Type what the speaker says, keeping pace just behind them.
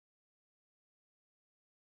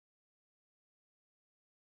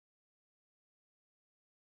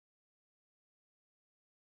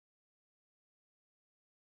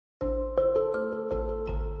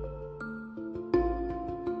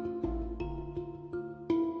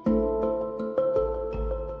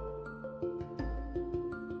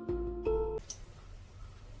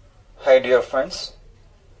Hi dear friends,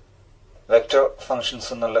 vector functions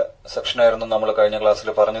എന്നുള്ള section ആയിരുന്നു നമ്മൾ കഴിഞ്ഞ ക്ലാസ്സിൽ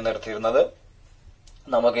പറഞ്ഞു നിർത്തിയിരുന്നത്.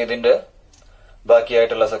 നമുക്ക് ഇതിന്റെ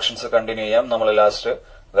ബാക്കിയായിട്ടുള്ള സെക്ഷൻസ് കണ്ടിന്യൂ ചെയ്യാം. നമ്മൾ ലാസ്റ്റ്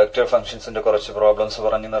വെക്ടർ ഫംഗ്ഷൻസിന്റെ കുറച്ച് പ്രോബ്ലംസ്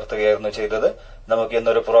പറഞ്ഞു നിർത്തുകയായിരുന്നു ചെയ്തത്. നമുക്ക്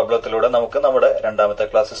ഇന്നൊരു പ്രോബ്ലത്തിലൂടെ നമുക്ക് നമ്മുടെ രണ്ടാമത്തെ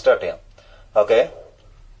ക്ലാസ് സ്റ്റാർട്ട് ചെയ്യാം. ഓക്കെ,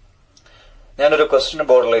 ഞാനൊരു ക്വസ്റ്റ്യൻ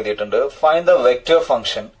ബോർഡിൽ എഴുതിയിട്ടുണ്ട്. Find the vector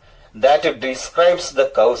function that describes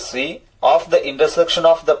the curve C of the intersection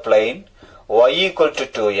of the plane y equal to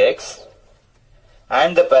 2x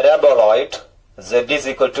and the paraboloid z is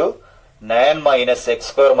equal to 9 minus x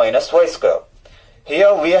square minus y square.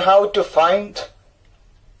 Here we have to find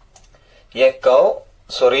a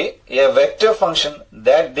vector function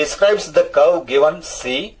that describes the curve given C.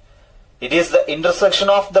 It is the intersection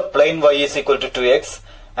of the plane y is equal to 2x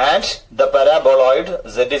and the paraboloid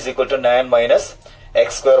z is equal to 9 minus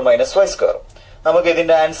x square minus y square. നമുക്ക്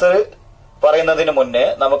ഇതിന്റെ answer പറയുന്നതിന് മുന്നേ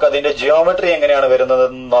നമുക്ക് അതിന്റെ geometry എങ്ങനെയാണ്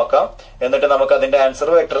വരുന്നതെന്ന് നോക്കാം. എന്നിട്ട് നമുക്ക് അതിന്റെ ആൻസർ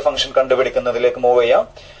വെക്ടർ ഫംഗ്ഷൻ കണ്ടുപിടിക്കുന്നതിലേക്ക് മൂവ് ചെയ്യാം.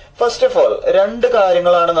 ഫസ്റ്റ് ഓഫ് ഓൾ രണ്ട്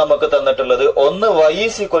കാര്യങ്ങളാണ് നമുക്ക് തന്നിട്ടുള്ളത്. ഒന്ന് y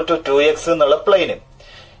is equal to 2x എന്നുള്ള പ്ലെയിന്.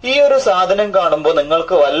 ഈ ഒരു സാധനം കാണുമ്പോൾ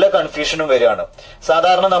നിങ്ങൾക്ക് വല്ല കൺഫ്യൂഷനും വരികയാണ്.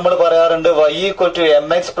 സാധാരണ നമ്മൾ പറയാറുണ്ട് y equal to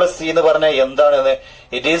mx plus c എന്ന് പറഞ്ഞാൽ എന്താണെന്ന്.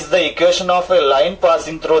 It is the equation of A line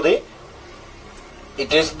passing through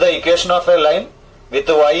line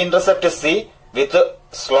with y intercept c with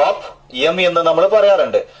slope m എന്ന് നമ്മൾ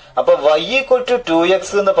പറയാറുണ്ട്. അപ്പൊ y equal to 2x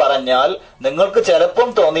എന്ന് പറഞ്ഞാൽ നിങ്ങൾക്ക് ചിലപ്പം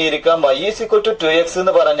തോന്നിയിരിക്കാം y is equal to 2x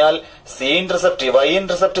എന്ന് പറഞ്ഞാൽ y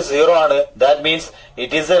ഇന്റർസെപ്റ്റ് 0 ആണ്. That means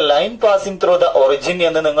it is A line passing through the origin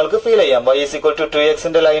എന്ന് നിങ്ങൾക്ക് ഫീൽ ചെയ്യാം. y is equal to 2x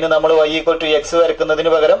ന്റെ ലൈന് നമ്മൾ y equal to x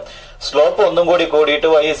വരയ്ക്കുന്നതിന് പകരം സ്ലോപ്പ് ഒന്നും കൂടി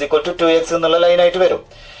കൂടിയിട്ട് y is equal to 2x എന്നുള്ള ലൈനായിട്ട് വരും.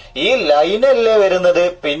 ഈ ലൈനല്ലേ വരുന്നത്,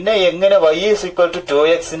 പിന്നെ എങ്ങനെ y is equal to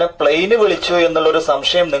 2x നെ പ്ലെയിന് വിളിച്ചു എന്നുള്ളൊരു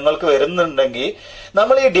സംശയം നിങ്ങൾക്ക് വരുന്നുണ്ടെങ്കിൽ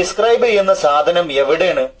നമ്മൾ ഈ ഡിസ്ക്രൈബ് ചെയ്യുന്ന സാധനം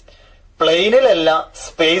എവിടെയാണ്? പ്ലെയിനിലല്ല,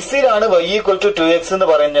 സ്പേസിലാണ് y equal to 2x എന്ന്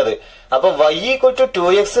പറയുന്നത്. അപ്പൊ y equal to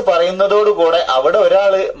 2x പറയുന്നതോടുകൂടെ അവിടെ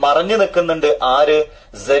ഒരാള് മറഞ്ഞു നിൽക്കുന്നുണ്ട്. ആര്?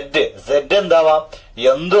 z എന്താവാം?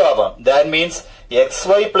 എന്തും ആവാം. ദാറ്റ് മീൻസ്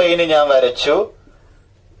xy പ്ലെയിന് ഞാൻ വരച്ചു,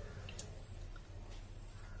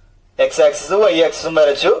 x ആക്സിസ് y ആക്സിസും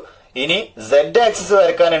വരച്ചു. ഇനി z ആക്സിസ്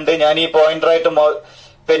വരക്കാനുണ്ട്. ഞാൻ ഈ പോയിന്ററായിട്ട്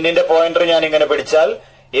പെന്നിന്റെ പോയിന്റർ ഞാൻ ഇങ്ങനെ പിടിച്ചാൽ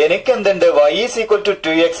എനിക്ക് എന്തുണ്ട്? y is equal to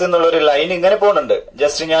 2x എന്നുള്ളൊരു ലൈൻ ഇങ്ങനെ പോകുന്നുണ്ട്.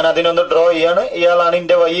 ജസ്റ്റ് ഞാൻ അതിനൊന്ന് ഡ്രോ ചെയ്യാണ്. ഇയാളാണ്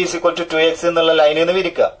എന്റെ y is equal to 2x എന്നുള്ള ലൈനിൽ നിന്ന്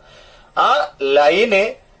വിരിക്കുക. ആ ലൈന്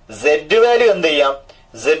z വാല്യൂ എന്ത് ചെയ്യാം?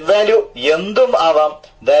 z വാല്യൂ എന്തും ആവാം.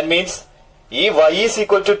 ദാറ്റ് മീൻസ് ഈ y is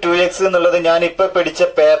equal to 2x എന്നുള്ളത് ഞാൻ ഇപ്പൊ പിടിച്ച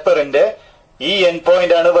പേപ്പറിന്റെ ഈ എൻ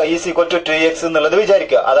പോയിന്റ് ആണ് y is equal to 2x എന്നുള്ളത്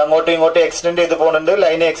വിചാരിക്കുക. അത് അങ്ങോട്ടും ഇങ്ങോട്ടും എക്സ്റ്റെൻഡ് ചെയ്ത് പോകുന്നുണ്ട്,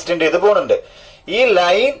 ലൈനെ എക്സ്റ്റെൻഡ് ചെയ്ത് പോകുന്നുണ്ട്. ഈ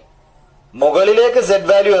ലൈൻ മുകളിലേക്ക് z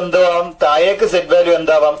വാല്യൂ എന്തോ ആവാം, താഴേക്ക് z വാല്യൂ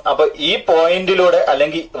എന്താവാം. അപ്പൊ ഈ പോയിന്റിലൂടെ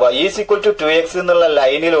അല്ലെങ്കിൽ y is equal to 2x എന്നുള്ള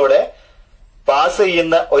ലൈനിലൂടെ പാസ്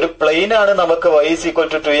ചെയ്യുന്ന ഒരു പ്ലെയിൻ ആണ് നമുക്ക് y is equal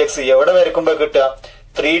to 2x എവിടെ വരയ്ക്കുമ്പോ കിട്ടുക?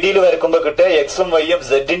 3D വരയ്ക്കുമ്പോ കിട്ടുക എക്സും വൈയും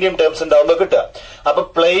സെഡിന്റെയും ടേംസ് ഉണ്ടാവുമ്പോ കിട്ടുക. അപ്പൊ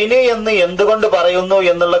പ്ലെയിന് എന്ന് എന്തുകൊണ്ട് പറയുന്നു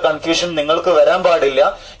എന്നുള്ള കൺഫ്യൂഷൻ നിങ്ങൾക്ക് വരാൻ പാടില്ല.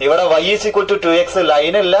 ഇവിടെ y is equal to 2x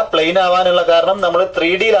ലൈനല്ല, plain ആവാനുള്ള കാരണം നമ്മൾ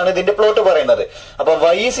 3Dയിലാണ് ഇതിന്റെ പ്ലോട്ട് പറയുന്നത്. അപ്പൊ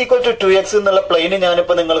y is equal to 2x എന്നുള്ള പ്ലെയിന്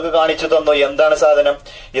ഞാനിപ്പോ നിങ്ങൾക്ക് കാണിച്ചു തന്നു. എന്താണ് സാധനം?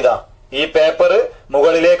 ഇതാ, ഈ പേപ്പർ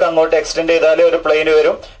മുകളിലേക്ക് അങ്ങോട്ട് എക്സ്റ്റെൻഡ് ചെയ്താലേ ഒരു പ്ലെയിന്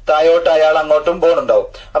വരും, താഴോട്ട് അയാൾ അങ്ങോട്ടും പോകുന്നുണ്ടാവും.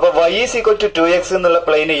 അപ്പൊ y is equal to 2x എന്നുള്ള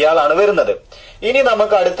പ്ലെയിൻ ഇയാളാണ് വരുന്നത്. ഇനി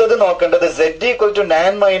നമുക്ക് അടുത്തത് നോക്കേണ്ടത് z equal to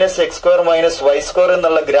 9 minus x square minus y square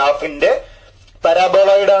എന്നുള്ള ഗ്രാഫിന്റെ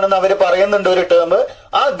പരാബോളോയിഡ് ആണെന്ന് അവർ പറയുന്നുണ്ട് ഒരു ടേം.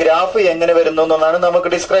 ആ ഗ്രാഫ് എങ്ങനെ വരുന്നു എന്നാണ് നമുക്ക്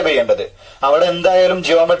ഡിസ്ക്രൈബ് ചെയ്യേണ്ടത്. അവിടെ എന്തായാലും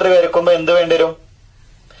ജിയോമെട്രി വരയ്ക്കുമ്പോ എന്ത് വേണ്ടി വരും?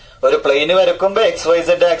 ഒരു പ്ലെയിന് വരയ്ക്കുമ്പോ XYZ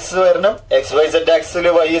ആക്സിസ് വരണം. XYZ axle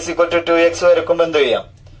y is equal to 2x വരയ്ക്കുമ്പോ എന്ത് ചെയ്യാം?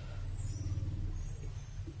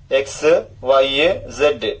 x y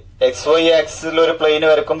z. XY axle ഒരു പ്ലെയിന്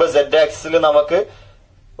വരയ്ക്കുമ്പോ z ആക്സിൽ നമുക്ക്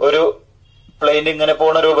ഒരു പ്ലെയിൻ ഇങ്ങനെ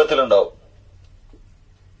പോണ രൂപത്തിലുണ്ടാവും.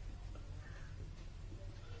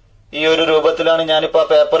 ഈ ഒരു രൂപത്തിലാണ് ഞാനിപ്പോ ആ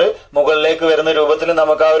പേപ്പർ മുകളിലേക്ക് വരുന്ന രൂപത്തിൽ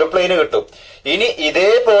നമുക്ക് ആ ഒരു പ്ലെയിന് കിട്ടും. ഇനി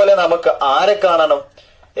ഇതേപോലെ നമുക്ക് ആരെ കാണണം?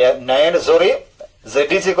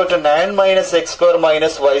 z is equal to 9 minus x square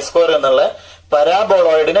minus y square എന്നുള്ള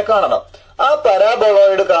പരാബോളോയിഡിനെ കാണണം. ആ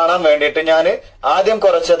പരാബോളോയിഡ് കാണാൻ വേണ്ടിയിട്ട് ഞാൻ ആദ്യം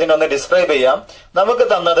കുറച്ച് അതിനൊന്ന് ഡിസ്ക്രൈബ് ചെയ്യാം. നമുക്ക്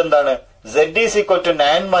തന്നത് എന്താണ്? z is equal to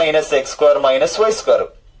 9 minus x square minus y square.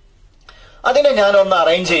 അതിനെ ഞാൻ ഒന്ന്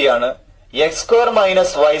അറേഞ്ച് ചെയ്യാണ്. x square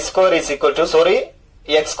minus y square is equal to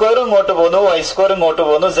x square ഇങ്ങോട്ട് പോകുന്നു, y square ഇങ്ങോട്ട്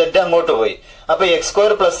പോകുന്നു, z അങ്ങോട്ട് പോയി. അപ്പൊ x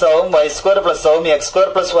square പ്ലസ് ആവും, y square പ്ലസ് ആവും. x square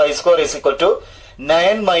plus y square is equal to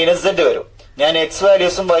 9 minus z വരും. ഞാൻ x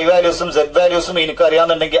വാല്യൂസും y വാല്യൂസും z വാല്യൂസും എനിക്ക്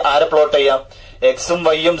അറിയാന്നുണ്ടെങ്കിൽ ആരെ പ്ലോട്ട് ചെയ്യാം? എക്സും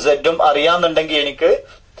വൈയും സെഡും അറിയാന്നുണ്ടെങ്കിൽ എനിക്ക്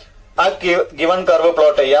ആ ഗിവൺ കർവ്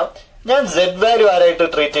പ്ലോട്ട് ചെയ്യാം. ഞാൻ z വാല്യൂ ആരായിട്ട്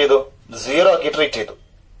ട്രീറ്റ് ചെയ്തു? 0 ആക്കി ട്രീറ്റ് ചെയ്തു.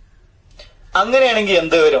 അങ്ങനെയാണെങ്കിൽ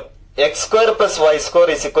എന്ത് വരും? x square plus y square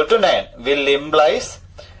is equal to 9 will implies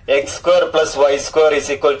x square plus y square is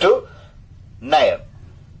equal to 9.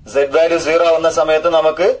 Z value 0 ആവുന്ന സമയത്ത്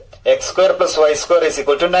നമുക്ക് x square plus y square is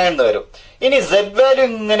equal to 9 എന്ന് വരും. ഇനി z value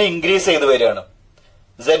ഇങ്ങനെ ഇൻക്രീസ് ചെയ്ത് വരികയാണ്.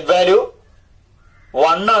 z value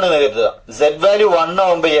 1 ആണ് കരുതുക. z value 1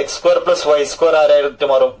 ആവുമ്പോൾ x square plus y square ആരായിട്ട്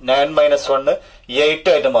മാറും? 9 minus 1 8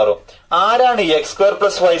 ആയിട്ട് മാറും. ആരാണ് x square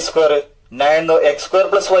plus y square? 9. x square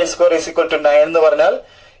plus y square is equal to 9 എന്ന് പറഞ്ഞാൽ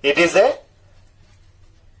it is a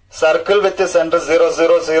circle with the center 0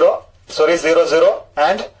 0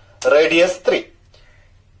 and radius 3.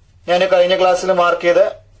 ഞാൻ കഴിഞ്ഞ ക്ലാസ്സിൽ മാർക്ക് ചെയ്ത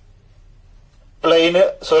പ്ലെയിന്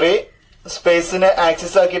സ്പേസിനെ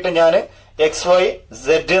ആക്സിസ് ആക്കിയിട്ട് ഞാൻ എക്സ് വൈ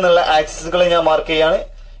സെഡ് എന്നുള്ള ആക്സിസുകൾ ഞാൻ മാർക്ക് ചെയ്യാണ്.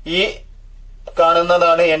 ഈ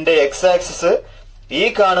കാണുന്നതാണ് എന്റെ എക്സ് ആക്സിസ്, ഈ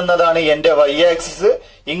കാണുന്നതാണ് എന്റെ വൈ ആക്സിസ്.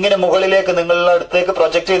 ഇങ്ങനെ മുകളിലേക്ക് നിങ്ങളുടെ അടുത്തേക്ക്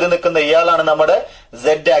പ്രൊജക്ട് ചെയ്ത് നിൽക്കുന്ന ഇയാളാണ് നമ്മുടെ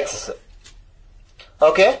സെഡ് ആക്സിസ്.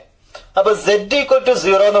 ഓക്കെ, അപ്പൊ സെഡ് ഈക്വൽ ടു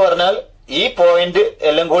 0 എന്ന് പറഞ്ഞാൽ ഈ പോയിന്റ്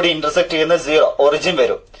എല്ലാം കൂടി ഇന്റർസെക്ട് ചെയ്യുന്ന 0 ഒറിജിൻ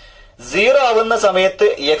വരും. 0 ആവുന്ന സമയത്ത്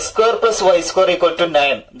X square plus Y square equal to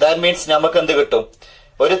 9. That means നമുക്ക് എന്ത് കിട്ടും?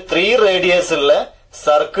 ഒരു 3 റേഡിയസ് ഉള്ള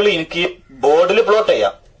സർക്കിൾ എനിക്ക് ബോർഡിൽ പ്ലോട്ട്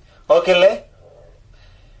ചെയ്യാം. ഓക്കെ അല്ലേ?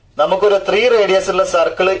 നമുക്കൊരു 3 റേഡിയസ് ഉള്ള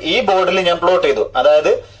സർക്കിൾ ഈ ബോർഡിൽ ഞാൻ പ്ലോട്ട് ചെയ്തു.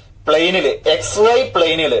 അതായത് പ്ലെയിനില് എക്സ് വൈ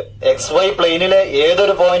പ്ലെയിനിലെ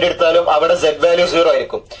ഏതൊരു പോയിന്റ് എടുത്താലും അവിടെ സെഡ് വാല്യൂ 0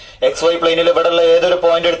 ആയിരിക്കും. എക്സ് വൈ പ്ലെയിനിൽ ഇവിടെയുള്ള ഏതൊരു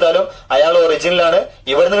പോയിന്റ് എടുത്താലും അയാൾ ഒറിജിനിലാണ്.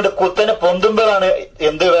 ഇവിടെ നിന്ന് കുത്തനെ പൊന്തുമ്പോഴാണ്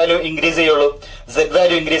എന്ത് വാല്യൂ ഇൻക്രീസ് ചെയ്യുള്ളൂ? സെഡ്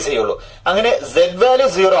വാല്യൂ ഇൻക്രീസ് ചെയ്യുള്ളൂ. അങ്ങനെ സെഡ് വാല്യൂ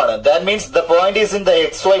 0 ആണ്. That means the point is in the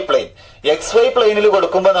X Y plain. X Y പ്ലെയിനിൽ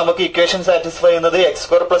കൊടുക്കുമ്പോൾ നമുക്ക് ഇക്വേഷൻ സാറ്റിസ്ഫൈ ചെയ്യുന്നത് X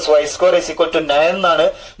square plus Y square is equal to 9 എന്നാണ്.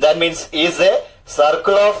 That means is A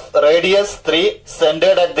circle of radius 3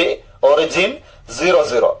 centred at the origin 0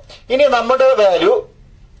 0. ഇനി നമ്മുടെ value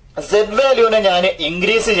Z വാല്യൂനെ ഞാൻ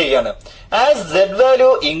increase ചെയ്യാണ്. As Z value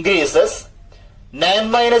increases 9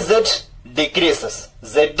 minus Z decreases.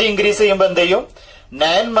 Z increase ചെയ്യുമ്പോൾ എന്ത് ചെയ്യും?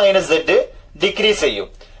 9 minus Z decrease ചെയ്യും.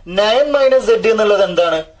 9 minus Z എന്നുള്ളത്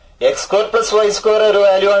എന്താണ്? X square plus Y square ഒരു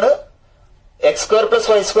വാല്യൂ ആണ്. X square plus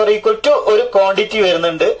Y square equal to ഒരു ക്വാണ്ടിറ്റി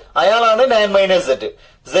വരുന്നുണ്ട്, അയാളാണ് 9 മൈനസ് സെഡ്.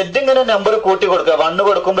 സെഡ് ഇങ്ങനെ നമ്പർ കൂട്ടി കൊടുക്കുക. 1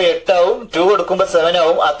 കൊടുക്കുമ്പോൾ 8 ആവും, 2 കൊടുക്കുമ്പോൾ 7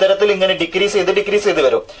 ആവും. അത്തരത്തിൽ ഇങ്ങനെ ഡിക്രീസ് ചെയ്ത്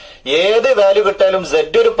വരും. ഏത് വാല്യൂ കിട്ടാലും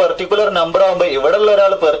സെഡ് ഒരു പെർട്ടിക്കുലർ നമ്പർ ആവുമ്പോൾ ഇവിടെയുള്ള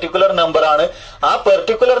ഒരാൾ പെർട്ടിക്കുലർ നമ്പർ ആണ്. ആ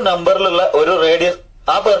പെർട്ടിക്കുലർ നമ്പറിലുള്ള ഒരു റേഡിയസ്,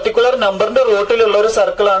 ആ പെർട്ടിക്കുലർ നമ്പറിന്റെ റൂട്ടിലുള്ള ഒരു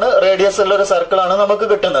സർക്കിൾ ആണ്, റേഡിയസ് ഉള്ള ഒരു സർക്കിൾ ആണ് നമുക്ക്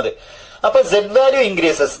കിട്ടുന്നത്. അപ്പൊ Z value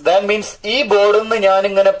increases. That means ഈ ബോർഡിൽ നിന്ന് ഞാൻ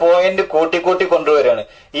ഇങ്ങനെ പോയിന്റ് കൂട്ടി കൊണ്ടുവരികയാണ്.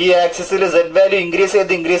 ഈ ആക്സിസിൽ സെഡ് വാല്യൂ ഇൻക്രീസ്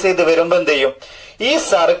ചെയ്ത് വരുമ്പോ എന്ത് ചെയ്യും? ഈ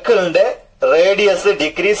സർക്കിളിന്റെ റേഡിയസ്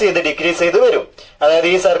ഡിക്രീസ് ചെയ്ത് വരും. അതായത്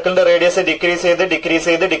ഈ സർക്കിളിന്റെ റേഡിയസ് ഡിക്രീസ്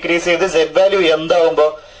ചെയ്ത് Z value എന്താവുമ്പോ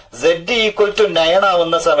Z equal to 9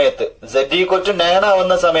 ആവുന്ന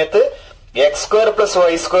സമയത്ത് X square plus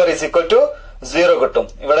Y square is equal to 0 കിട്ടും.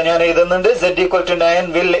 ഇവിടെ ഞാൻ എഴുതുന്നുണ്ട് Z equal to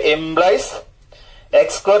 9 will implies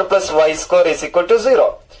X square plus Y square is equal to 0.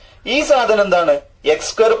 ഈ സാധനം എന്താണ്? X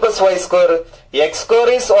square plus Y square. X square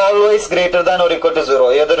is always greater than or equal to 0.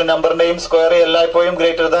 ഏതൊരു നമ്പറിന്റെയും square എല്ലായ്പ്പോഴും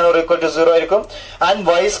greater than or equal to 0 ആയിരിക്കും. And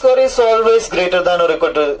Y square is always greater than or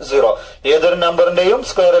equal to 0. ഏതൊരു നമ്പറിന്റെയും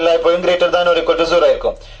square എല്ലായ്പ്പോഴും greater than or equal to 0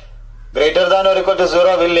 ആയിരിക്കും. Greater than or equal to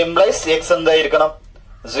 0 will implies X എന്തായിരിക്കണം?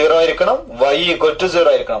 0 ആയിരിക്കണം, Y equal to 0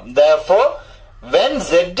 ആയിരിക്കണം. Therefore when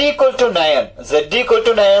z equal to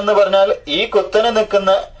 9 എന്ന് പറഞ്ഞാൽ ഈ കുത്തനെ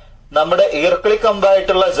നിൽക്കുന്ന നമ്മുടെ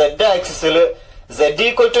ഈർക്കിളിക്കമ്പായിട്ടുള്ള z ആക്സിസിൽ z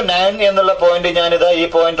equal to 9 എന്നുള്ള പോയിന്റ് ഞാനിതാ ഈ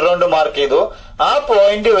പോയിന്റ് കൊണ്ട് മാർക്ക് ചെയ്തു. ആ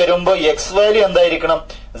പോയിന്റ് വരുമ്പോ എക്സ് വാല്യൂ എന്തായിരിക്കണം?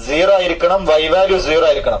 0 ആയിരിക്കണം, വൈ വാല്യൂ 0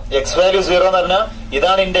 ആയിരിക്കണം. എക്സ് വാല്യൂ 0 എന്ന് പറഞ്ഞാൽ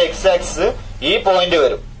ഇതാണ് എന്റെ എക്സ് ആക്സിസ്. ഈ പോയിന്റ്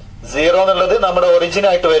വരും 0 എന്നുള്ളത് നമ്മുടെ ഒറിജിൻ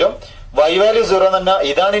ആയിട്ട് വരും. വൈ വാല്യൂ 0 എന്ന് പറഞ്ഞാൽ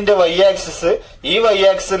ഇതാണ് എന്റെ വൈ ആക്സിസ്. ഈ വൈ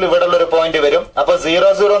ആക്സിസിൽ ഇവിടെ ഉള്ള ഒരു പോയിന്റ് വരും. അപ്പൊ 0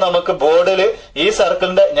 0 നമുക്ക് ബോർഡിൽ ഈ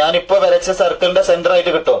സർക്കിളിന്റെ, ഞാനിപ്പോ വരച്ച സർക്കിളിന്റെ സെന്റർ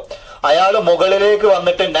ആയിട്ട് കിട്ടും. അയാൾ മുകളിലേക്ക്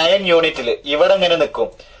വന്നിട്ട് 9 യൂണിറ്റിൽ ഇവിടെ ഇങ്ങനെ നിൽക്കും.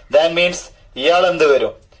 ദാറ്റ് മീൻസ് ഇയാൾ എന്ത്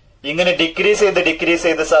വരും? ഇങ്ങനെ ഡിക്രീസ്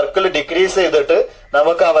ചെയ്ത് സർക്കിൾ ഡിക്രീസ് ചെയ്തിട്ട്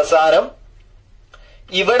നമുക്ക് അവസാനം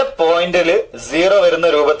ഇവിടെ പോയിന്റില് 0 വരുന്ന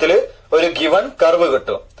രൂപത്തിൽ ഒരു ഗിവൺ കർവ്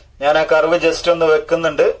കിട്ടും. ഞാൻ ആ കർവ് ജസ്റ്റ് ഒന്ന്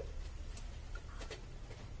വെക്കുന്നുണ്ട്.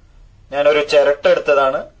 ഞാനൊരു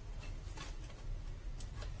ചിരട്ടെടുത്തതാണ്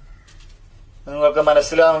നിങ്ങൾക്ക്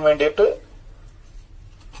മനസ്സിലാവാൻ വേണ്ടിയിട്ട്.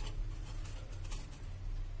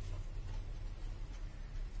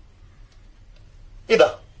 ഇതാ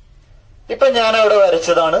ഇപ്പൊ ഞാൻ അവിടെ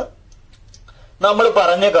വരച്ചതാണ് നമ്മൾ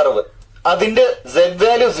പറഞ്ഞ കർവ്. അതിന്റെ z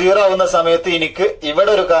വാല്യൂ 0 ആവുന്ന സമയത്ത് എനിക്ക്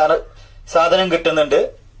ഇവിടെ ഒരു സാധനം കിട്ടുന്നുണ്ട്.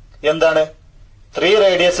 എന്താണ്? 3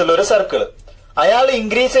 റേഡിയസ് ഉള്ള ഒരു സർക്കിൾ. അയാൾ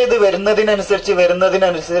ഇൻക്രീസ് ചെയ്ത്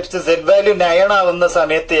വരുന്നതിനനുസരിച്ച് z വാല്യൂ 9 ആവുന്ന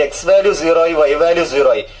സമയത്ത് എക്സ് വാല്യൂ 0 ആയി, വൈ വാല്യൂ 0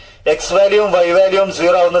 ആയി. എക്സ് വാല്യൂവും വൈ വാല്യൂവും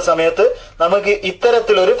 0 ആവുന്ന സമയത്ത് നമുക്ക്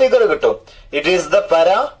ഇത്തരത്തിലൊരു ഫിഗർ കിട്ടും. It is the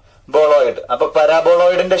പരാബോളോയിഡ്. അപ്പൊ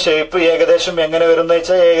പരാബോളോയിഡിന്റെ ഷേപ്പ് ഏകദേശം എങ്ങനെ വരും എന്ന്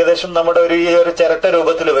വെച്ചാൽ ഏകദേശം നമ്മുടെ ഈ ഒരു ചിരട്ട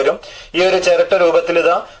രൂപത്തിൽ വരും. ഈ ഒരു ചിരട്ട രൂപത്തിൽ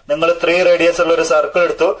ഇതാ നിങ്ങൾ 3 റേഡിയസ് ഉള്ള ഒരു സർക്കിൾ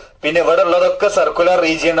എടുത്തു. പിന്നെ ഇവിടെ ഉള്ളതൊക്കെ സർക്കുലർ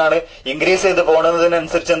റീജിയൻ ആണ്. ഇൻക്രീസ് ചെയ്ത്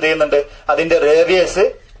പോകുന്നതിനനുസരിച്ച് എന്ത് ചെയ്യുന്നുണ്ട്, അതിന്റെ റേഡിയസ്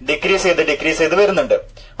ഡിക്രീസ് ചെയ്ത് വരുന്നുണ്ട്.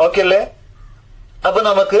 ഓക്കെ അല്ലേ? അപ്പൊ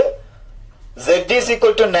നമുക്ക് z is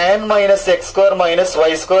equal to 9 minus X square minus Y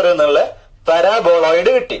square എന്നുള്ള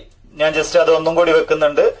പരാബോളോയിഡ് കിട്ടി. ഞാൻ ജസ്റ്റ് അത് ഒന്നും കൂടി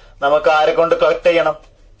വെക്കുന്നുണ്ട്. നമുക്ക് ആരെ കൊണ്ട് കളക്ട് ചെയ്യണം?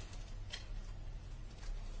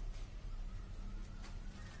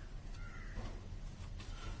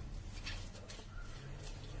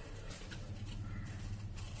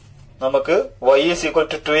 നമുക്ക് y is equal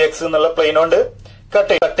to 2x എന്നുള്ള പ്ലെയിൻ കൊണ്ട്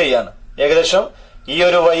കട്ട് ചെയ്യാണ്. ഏകദേശം ഈ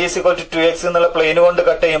ഒരു y is equal to 2x എന്നുള്ള പ്ലെയിൻ കൊണ്ട്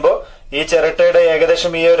കട്ട് ചെയ്യുമ്പോൾ ഈ ചിരട്ടയുടെ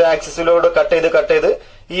ഏകദേശം ഈ ഒരു ആക്സിസിലൂടെ കട്ട് ചെയ്ത്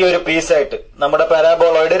ഈ ഒരു പീസായിട്ട് നമ്മുടെ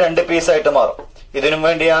പാരാബോളോയിഡ് 2 പീസായിട്ട് മാറും. ഇതിനും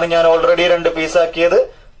വേണ്ടിയാണ് ഞാൻ ഓൾറെഡി 2 പീസാക്കിയത്.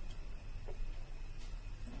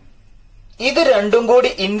 ഇത് രണ്ടും കൂടി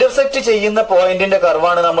ഇന്റർസെക്ട് ചെയ്യുന്ന പോയിന്റിന്റെ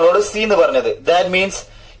കർവാണ് നമ്മളോട് സി എന്ന് പറഞ്ഞത്. ദാറ്റ് മീൻസ്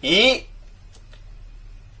ഈ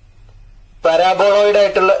പരാബോളോയിഡ്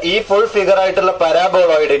ആയിട്ടുള്ള ഈ ഫുൾ ഫിഗർ ആയിട്ടുള്ള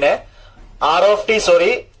പരാബോളോയിഡിനെ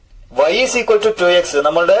y is equal to 2x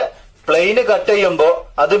നമ്മളുടെ പ്ലെയിന് കട്ട് ചെയ്യുമ്പോൾ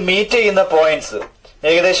അത് മീറ്റ് ചെയ്യുന്ന പോയിന്റ്സ്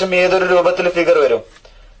ഏകദേശം ഏതൊരു രൂപത്തിൽ ഫിഗർ വരും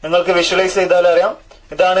നിങ്ങൾക്ക് വിഷ്വലൈസ് ചെയ്താൽ അറിയാം.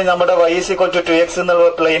 ഇതാണ് നമ്മുടെ y is equal to 2x എന്നുള്ള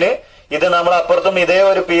പ്ലെയിന്. ഇത് നമ്മൾ അപ്പുറത്തും ഇതേ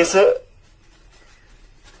ഒരു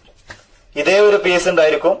പീസ്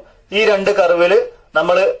ഉണ്ടായിരിക്കും. ഈ 2 കർവില്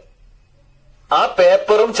നമ്മൾ ആ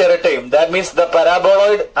പേപ്പറും ചിരട്ടയും that means the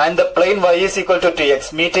പരാബോളോയിഡ് and the plain y is equal to 2x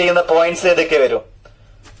meet ചെയ്യുന്ന പോയിന്റ്സ് ഏതൊക്കെ വരും?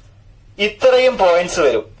 ഇത്രയും പോയിന്റ്സ്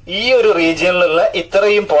വരും. ഈ ഒരു റീജിയനിലുള്ള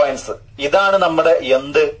ഇത്രയും പോയിന്റ്സ്. ഇതാണ് നമ്മുടെ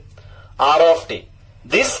എന്ത് r(t).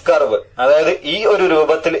 ദിസ് കർവ്, അതായത് ഈ ഒരു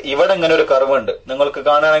രൂപത്തിൽ ഇവിടെ ഇങ്ങനെ ഒരു കർവ് ഉണ്ട്. നിങ്ങൾക്ക്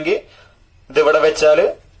കാണുകയാണെങ്കിൽ ഇത് ഇവിടെ വെച്ചാല്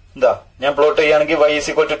എന്താ ഞാൻ പ്ലോട്ട് ചെയ്യുകയാണെങ്കിൽ y is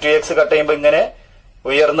equal to 2x cut ചെയ്യുമ്പോൾ ഇങ്ങനെ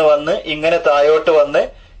ഉയർന്നു വന്ന് ഇങ്ങനെ താഴോട്ട് വന്ന്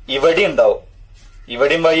ഇവിടെ ഉണ്ടാവും.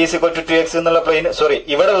 ഇവിടെയും y is equal to 2x എന്നുള്ള പ്ലെയിൻ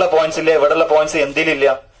ഇവിടെയുള്ള പോയിന്റ്സ് ഇല്ല. ഇവിടെയുള്ള പോയിന്റ്സ് എന്തിലില്ല?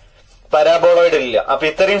 പരാബോളോയിഡിലില്ല. അപ്പൊ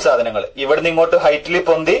ഇത്രയും സാധനങ്ങൾ ഇവിടുന്ന് ഇങ്ങോട്ട് ഹൈറ്റിൽ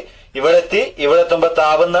പൊന്തി ഇവിടെ എത്തുമ്പോ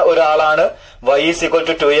താവുന്ന ഒരാളാണ് y is equal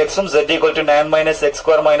to 2x z equal to 9 minus X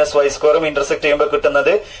square minus Y സ്ക്വയറും ഇന്റർസെക്ട് ചെയ്യുമ്പോൾ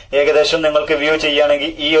കിട്ടുന്നത് ഏകദേശം നിങ്ങൾക്ക് വ്യൂ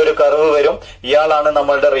ചെയ്യുകയാണെങ്കിൽ ഈ ഒരു കർവ് വരും. ഇയാളാണ്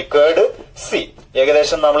നമ്മളുടെ റിക്വയർഡ് സി.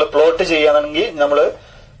 ഏകദേശം നമ്മൾ പ്ലോട്ട് ചെയ്യുകയാണെങ്കിൽ നമ്മൾ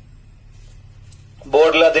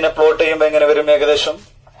ബോർഡിൽ അതിനെ പ്ലോട്ട് ചെയ്യുമ്പോൾ എങ്ങനെ വരും? ഏകദേശം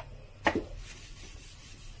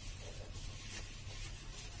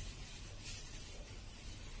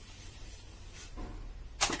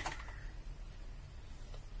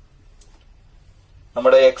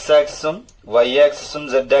നമ്മുടെ എക്സ് ആക്സിസും വൈ ആക്സിസും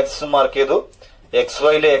സെഡ് ആക്സിസും മാർക്ക് ചെയ്തു. X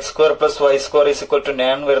വൈയില് X square plus Y square is equal to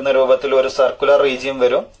 9 വരുന്ന രൂപത്തിൽ ഒരു സർക്കുലർ റീജിയൻ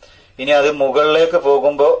വരും. ഇനി അത് മുകളിലേക്ക്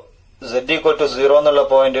പോകുമ്പോൾ സെഡ് ഈക്വൽ ടു 0 എന്നുള്ള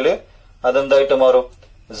പോയിന്റിൽ അതെന്തായിട്ട് മാറും?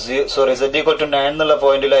 സെഡ് ഈക്വൽ ടു 9 എന്നുള്ള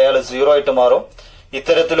പോയിന്റിൽ അയാൾ 0 ആയിട്ട് മാറും.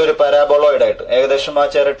 ഇത്തരത്തിലൊരു പരാബോളോയിഡ് ആയിട്ട് ഏകദേശം ആ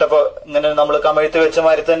ചിരട്ട ഇങ്ങനെ നമ്മൾ കമഴ്ത്തി വെച്ച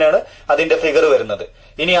മാതിരി തന്നെയാണ് അതിന്റെ ഫിഗർ വരുന്നത്.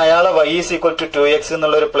 ഇനി അയാളെ y is equal to 2x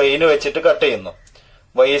എന്നുള്ള ഒരു പ്ലെയിന് വെച്ചിട്ട് കട്ട് ചെയ്യുന്നു.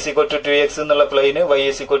 y is equal to 2x എന്നുള്ള പ്ലെയിന് y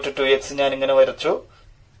is equal to 2x ഞാൻ ഇങ്ങനെ വരച്ചു.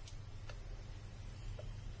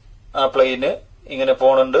 ആ പ്ലെയിന് ഇങ്ങനെ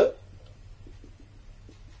പോണുണ്ട്.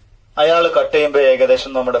 അയാൾ കട്ട് ചെയ്യുമ്പോൾ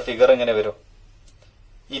ഏകദേശം നമ്മുടെ ഫിഗർ ഇങ്ങനെ വരും.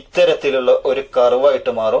 ഇത്തരത്തിലുള്ള ഒരു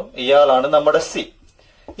കർവായിട്ട് മാറും. ഇയാളാണ് നമ്മുടെ സി.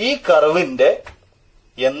 ഈ കർവിന്റെ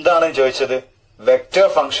എന്താണ് ചോദിച്ചത്? Vector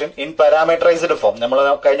function in parameterised form. നമ്മൾ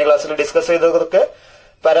കഴിഞ്ഞ ക്ലാസ്സിൽ ഡിസ്കസ് ചെയ്തതൊക്കെ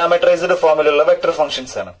പാരാമീറ്ററൈസ്ഡ് ഫോമിലുള്ള വെക്ടർ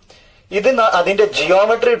ഫംഗ്ഷൻസ് ആണ്. ഇത് അതിന്റെ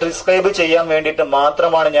ജിയോമെട്രി ഡിസ്ക്രൈബ് ചെയ്യാൻ വേണ്ടിയിട്ട്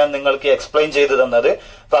മാത്രമാണ് ഞാൻ നിങ്ങൾക്ക് എക്സ്പ്ലെയിൻ ചെയ്തു തന്നത്.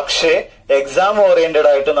 പക്ഷേ എക്സാം ഓറിയന്റഡ്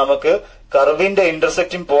ആയിട്ട് നമുക്ക് കർവിന്റെ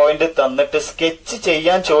ഇന്റർസെക്റ്റിംഗ് പോയിന്റ് തന്നിട്ട് സ്കെച്ച്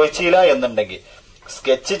ചെയ്യാൻ ചോദിച്ചില്ല എന്നുണ്ടെങ്കിൽ,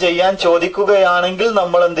 സ്കെച്ച് ചെയ്യാൻ ചോദിക്കുകയാണെങ്കിൽ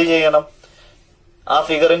നമ്മൾ എന്ത് ചെയ്യണം? ആ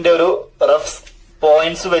ഫിഗറിന്റെ ഒരു റഫ്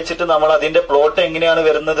പോയിന്റ്സ് വെച്ചിട്ട് നമ്മൾ അതിന്റെ പ്ലോട്ട് എങ്ങനെയാണ്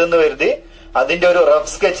വരുന്നത് എന്ന് കരുതി അതിന്റെ ഒരു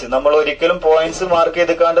റഫ് സ്കെച്ച് നമ്മൾ ഒരിക്കലും പോയിന്റ്സ് മാർക്ക്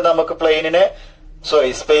ചെയ്തിക്കാണ്ട് നമുക്ക് പ്ലെയിനിനെ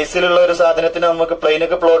സ്പേസിലുള്ള ഒരു സാധനത്തിന് നമുക്ക്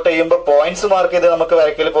പ്ലെയിനൊക്കെ പ്ലോട്ട് ചെയ്യുമ്പോൾ പോയിന്റ്സ് മാർക്ക് ചെയ്ത് നമുക്ക്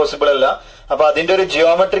വരയ്ക്കൽ പോസിബിൾ അല്ല. അപ്പൊ അതിന്റെ ഒരു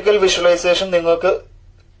ജിയോമെട്രിക്കൽ വിഷ്വലൈസേഷൻ നിങ്ങൾക്ക്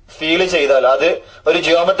ഫീൽ ചെയ്താൽ, അത് ഒരു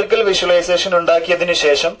ജിയോമെട്രിക്കൽ വിഷ്വലൈസേഷൻ ഉണ്ടാക്കിയതിനു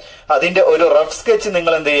ശേഷം അതിന്റെ ഒരു റഫ് സ്കെച്ച്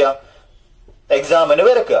നിങ്ങൾ എന്ത് ചെയ്യുക? എക്സാമിന്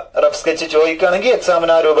വരയ്ക്കുക. റഫ് സ്കെച്ച് ചോദിക്കുകയാണെങ്കിൽ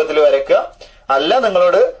എക്സാമിന് ആ രൂപത്തിൽ വരയ്ക്കുക. അല്ല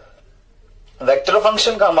നിങ്ങളോട് വെക്ടർ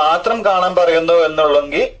ഫംഗ്ഷൻ മാത്രം കാണാൻ പറയുന്നു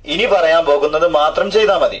എന്നുള്ളെങ്കിൽ ഇനി പറയാൻ പോകുന്നത് മാത്രം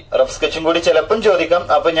ചെയ്താൽ മതി. റഫ് സ്കെച്ചും കൂടി ചിലപ്പം ചോദിക്കാം.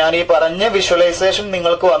 അപ്പൊ ഞാൻ ഈ പറഞ്ഞ വിഷ്വലൈസേഷൻ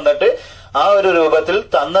നിങ്ങൾക്ക് വന്നിട്ട് ആ ഒരു രൂപത്തിൽ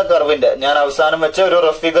തന്ന കർവിന്റെ ഞാൻ അവസാനം വെച്ച ഒരു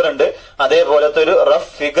റഫ് ഫിഗർ ഉണ്ട്, അതേപോലത്തെ ഒരു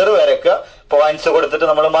റഫ് ഫിഗർ വരയ്ക്കുക. പോയിന്റ്സ് കൊടുത്തിട്ട്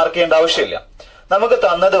നമ്മൾ മാർക്ക് ചെയ്യേണ്ട ആവശ്യമില്ല. നമുക്ക്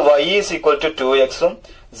തന്നത് y is equal to 2x ഉം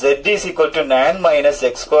z is equal to 9 minus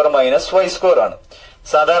X square minus Y square ആണ്.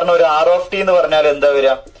 സാധാരണ ഒരു ആർ ഓഫ് ടി എന്ന് പറഞ്ഞാൽ എന്താ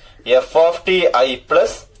വരിക? F of T I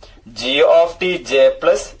plus G of T J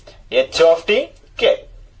plus H of T K.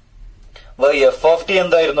 F of T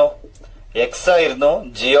എന്തായിരുന്നു? X ആയിരുന്നു,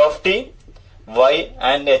 G of T Y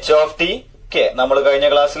and H of T K. നമ്മൾ കഴിഞ്ഞ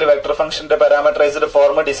ക്ലാസ്സിൽ വെക്ടർ ഫംഗ്ഷന്റെ പാരാമട്രൈസ്ഡ്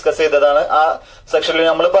ഫോർം ഡിസ്കസ് ചെയ്തതാണ്, ആ സെക്ഷനിൽ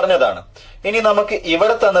നമ്മൾ പറഞ്ഞതാണ്. ഇനി നമുക്ക്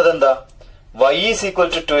ഇവിടെ തന്നത് എന്താ? y is equal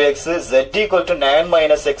to 2x, z equal to 9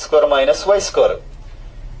 minus X square minus Y square.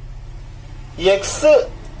 X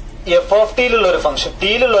F of ടിയിലുള്ള ഒരു ഫംഗ്ഷൻ,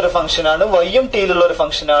 ടിയിലുള്ള ഒരു ഫംഗ്ഷനാണ്, വൈയും ടിയിലുള്ള ഒരു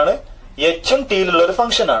ഫംഗ്ഷനാണ്, എച്ചും ടിയിലുള്ള ഒരു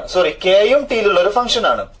ഫംഗ്ഷനാണ്, സോറി കെയും ടിയിലുള്ള ഒരു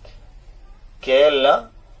ഫംഗ്ഷനാണ്. കെ അല്ല,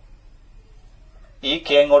 ഈ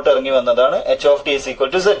കെ ഇങ്ങോട്ട് ഇറങ്ങി വന്നതാണ്. H of T is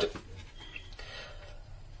equal to Z.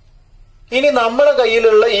 ഇനി നമ്മുടെ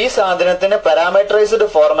കയ്യിലുള്ള ഈ സാധനത്തിന് പാരാമട്രൈസ്ഡ്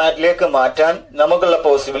ഫോർമാറ്റിലേക്ക് മാറ്റാൻ നമുക്കുള്ള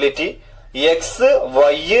possibility X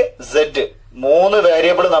Y Z 3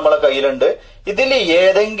 variable നമ്മളെ കയ്യിലുണ്ട്. ഇതിൽ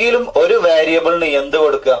ഏതെങ്കിലും ഒരു വേരിയബിളിന് എന്ത്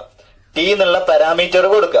കൊടുക്കാം? ടി എന്നുള്ള പാരാമീറ്റർ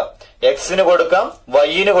കൊടുക്കാം. എക്സിന് കൊടുക്കാം,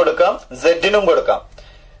 വൈന് കൊടുക്കാം, സെഡിനും കൊടുക്കാം.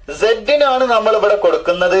 സെഡിനാണ് നമ്മൾ ഇവിടെ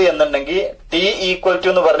കൊടുക്കുന്നത് എന്നുണ്ടെങ്കിൽ ടി ഈക്വൽ ടു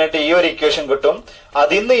എന്ന് പറഞ്ഞിട്ട് ഈ ഒരു ഇക്വേഷൻ കിട്ടും.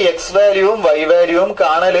 അതിന്ന് എക്സ് വാല്യൂവും വൈ വാല്യൂവും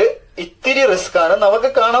കാണല് ഇത്തിരി റിസ്ക് ആണ്, നമുക്ക്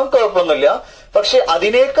കാണാൻ കുഴപ്പമൊന്നുമില്ല. പക്ഷെ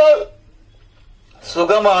അതിനേക്കാൾ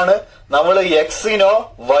സുഖമാണ് നമ്മൾ എക്സിനോ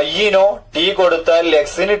വൈയിനോ ടി കൊടുത്താൽ,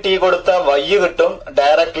 എക്സിന് ടി കൊടുത്താൽ വൈ കിട്ടും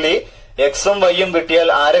ഡയറക്ട്ലി, എക്സും വൈയും കിട്ടിയാൽ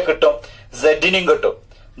ആരെ കിട്ടും? സെഡിനും കിട്ടും.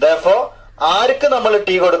 ദെർഫോർ ആർക്ക് നമ്മൾ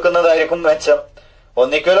ടി കൊടുക്കുന്നതായിരിക്കും മെച്ചം?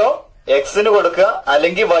 ഒന്നിക്കലോ എക്സിന് കൊടുക്കുക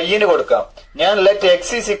അല്ലെങ്കിൽ വൈയിന് കൊടുക്കാം. ഞാൻ let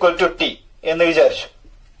X is equal to T എന്ന് വിചാരിച്ചു.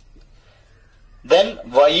 Then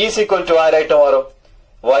Y is equal to ആരായിട്ട് മാറും?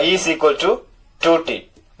 y is equal to 2t.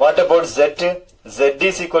 What about z? z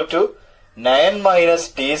is equal to 9 minus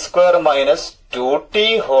t square minus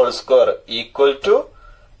 2t whole square equal to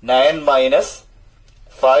 9 minus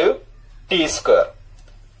 5t square.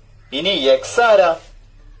 ഇനി x ആരാ?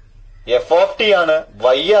 f of t ആണ്.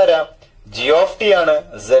 y ആരാ? g of t ആണ്.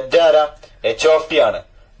 z ആരാ? h of t ആണ്.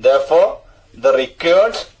 Therefore, the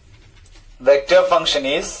required vector function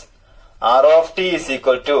is r of t is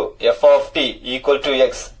equal to f of t equal to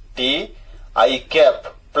x t I cap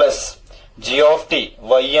plus g of t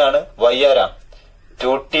y ആണ്, y ആരാ?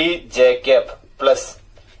 2t j cap plus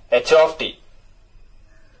h of t.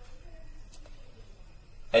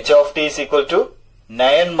 h of t is equal to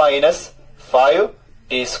 9 minus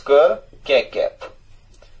 5t square k cap.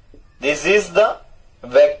 This is the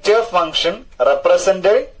vector function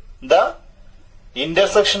representing the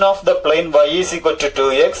intersection of the plane y is equal to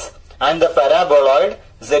 2x and the paraboloid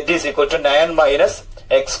z is equal to 9 minus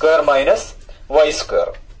x square minus y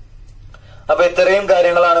square. അപ്പൊ ഇത്രയും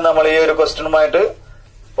കാര്യങ്ങളാണ് നമ്മൾ ഈ ഒരു ക്വസ്റ്റ്യനുമായിട്ട്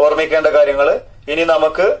ഓർമ്മിക്കേണ്ട കാര്യങ്ങൾ. ഇനി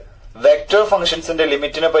നമുക്ക് വെക്ടർ ഫംഗ്ഷൻസിന്റെ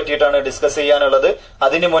ലിമിറ്റിനെ പറ്റിയിട്ടാണ് ഡിസ്കസ് ചെയ്യാനുള്ളത്.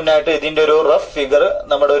 അതിന് മുന്നായിട്ട് ഇതിന്റെ ഒരു റഫ് ഫിഗർ,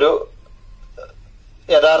 നമ്മുടെ ഒരു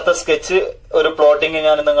യഥാർത്ഥ സ്കെച്ച്, ഒരു പ്ലോട്ടിങ്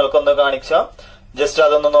ഞാൻ നിങ്ങൾക്കൊന്ന് കാണിക്കാം. ജസ്റ്റ്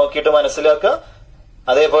അതൊന്ന് നോക്കിയിട്ട് മനസ്സിലാക്കുക.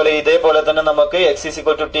 അതേപോലെ ഇതേപോലെ തന്നെ നമുക്ക് X is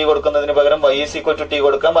equal to T കൊടുക്കുന്നതിന് പകരം Y is equal to T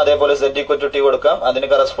കൊടുക്കാം. അതേപോലെ സെഡ് ഈക്വൽ ടു ടി കൊടുക്കാം. അതിന്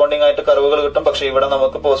കറസ്പോണ്ടിങ് ആയിട്ട് കർവുകൾ കിട്ടും. പക്ഷെ ഇവിടെ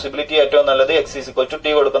നമുക്ക് പോസിബിലിറ്റി ഏറ്റവും നല്ലത് X is equal to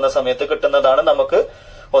T കൊടുക്കുന്ന സമയത്ത് കിട്ടുന്നതാണ്. നമുക്ക്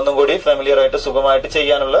ഒന്നും കൂടി ഫെമിലിയർ ആയിട്ട് സുഖമായിട്ട്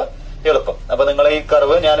ചെയ്യാനുള്ള എളുപ്പം. അപ്പൊ നിങ്ങൾ ഈ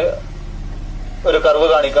കർവ്, ഞാൻ ഒരു കർവ്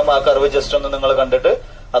കാണിക്കാം. ആ കർവ് ജസ്റ്റ് ഒന്ന് നിങ്ങൾ കണ്ടിട്ട്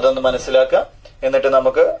അതൊന്ന് മനസ്സിലാക്കുക. എന്നിട്ട്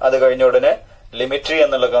നമുക്ക് അത് കഴിഞ്ഞ ഉടനെ ലിമിറ്ററി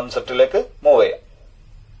എന്നുള്ള കോൺസെപ്റ്റിലേക്ക് മൂവ് ചെയ്യാം.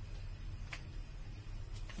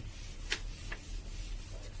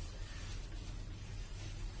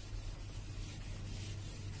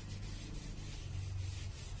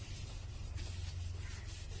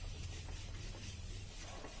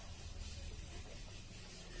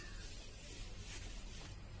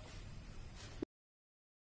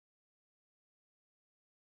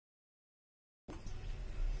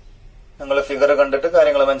 നിങ്ങൾ ഫിഗർ കണ്ടിട്ട്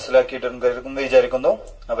കാര്യങ്ങൾ മനസ്സിലാക്കിയിട്ടുണ്ടെന്ന് വിചാരിക്കുന്നു.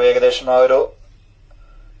 അപ്പൊ ഏകദേശം ആ ഒരു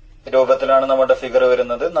രൂപത്തിലാണ് നമ്മുടെ ഫിഗർ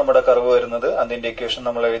വരുന്നത്, നമ്മുടെ കർവ് വരുന്നത്. അതിന്റെ ഇക്വേഷൻ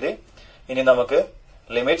നമ്മൾ എഴുതി. ഇനി നമുക്ക്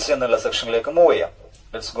ലിമിറ്റ്സ് എന്നുള്ള സെക്ഷനിലേക്ക് മൂവ് ചെയ്യാം.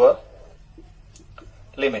 Let's go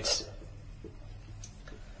limits.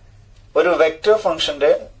 ഒരു വെക്ടർ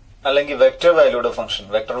ഫംഗ്ഷന്റെ അല്ലെങ്കിൽ vector valued function,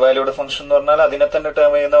 vector valued function എന്ന് പറഞ്ഞാൽ അതിനെ തന്നെ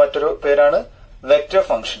ടേം ചെയ്യുന്ന മറ്റൊരു പേരാണ് വെക്ടർ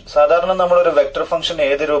ഫംഗ്ഷൻ. സാധാരണ നമ്മളൊരു വെക്ടർ ഫംഗ്ഷൻ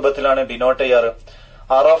ഏത് രൂപത്തിലാണ് ഡിനോട്ട് ചെയ്യാറ്?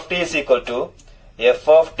 r of t is equal to f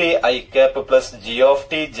of t I cap plus g of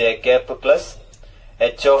t j cap plus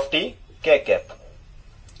h of t k cap.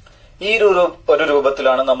 ഈ ഒരു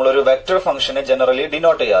രൂപത്തിലാണ് നമ്മളൊരു വെക്ടർ ഫംഗ്ഷനെ ജനറലി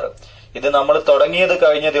ഡിനോട്ട് ചെയ്യാറ്. ഇത് നമ്മൾ തുടങ്ങിയത്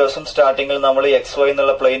കഴിഞ്ഞ ദിവസം സ്റ്റാർട്ടിങ്ങിൽ നമ്മൾ എക്സ് വൈ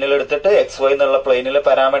എന്നുള്ള പ്ലെയിനിൽ എടുത്തിട്ട് എക്സ് വൈ എന്നുള്ള പ്ലെയിനിൽ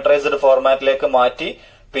പാരാമട്രൈസ്ഡ് ഫോർമാറ്റിലേക്ക് മാറ്റി.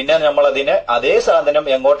 പിന്നെ നമ്മൾ അതിനെ അതേ സാധനം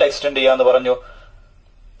എങ്ങോട്ട് എക്സ്റ്റെൻഡ് ചെയ്യാന്ന് പറഞ്ഞു?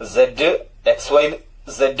 സെഡ് എക്സ് വൈ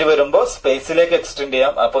സെഡ് വരുമ്പോ സ്പേസിലേക്ക് എക്സ്റ്റെൻഡ്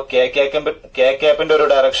ചെയ്യാം. അപ്പൊ കെ ക്യാപ്പിന്റെ ഒരു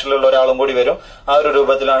ഡയറക്ഷനിലുള്ള ഒരാളും കൂടി വരും. ആ ഒരു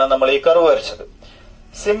രൂപത്തിലാണ് നമ്മൾ ഈ കർവ് വരച്ചത്.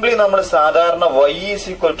 സിംപ്ലി നമ്മൾ സാധാരണ y is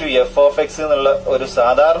equal to F of X എന്നുള്ള ഒരു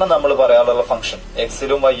സാധാരണ നമ്മൾ പറയാനുള്ള ഫംഗ്ഷൻ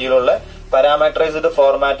എക്സിലും വൈയിലുള്ള പാരാമീറ്ററൈസ്ഡ്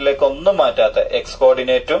ഫോർമാറ്റിലേക്ക് ഒന്നും മാറ്റാത്ത എക്സ്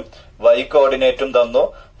കോർഡിനേറ്റും y കോർഡിനേറ്റും തന്നു,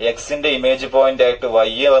 എക്സിന്റെ ഇമേജ് പോയിന്റ് ആയിട്ട്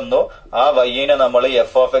y വന്നു, ആ yനെ നമ്മൾ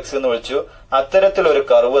എഫ് ഓഫ് എക്സ് എന്ന് വിളിച്ചു. അത്തരത്തിലൊരു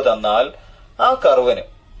കർവ് തന്നാൽ ആ കർവിന്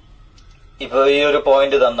ഇപ്പൊ ഈ ഒരു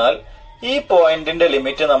പോയിന്റ് തന്നാൽ ഈ പോയിന്റിന്റെ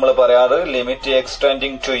ലിമിറ്റ് നമ്മൾ പറയാറ് limit X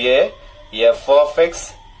tending to A F of X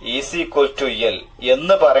is equal to L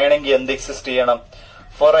എന്ന് പറയണമെങ്കിൽ എന്ത് എക്സിസ്റ്റ് ചെയ്യണം?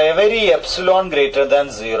 For every epsilon greater than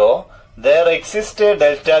 0 there exists a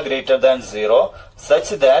delta greater than 0 such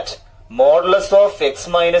that modulus of x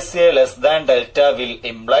minus a less than delta will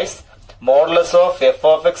implies modulus of f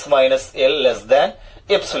of x minus l less than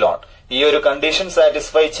epsilon. ഈ ഒരു condition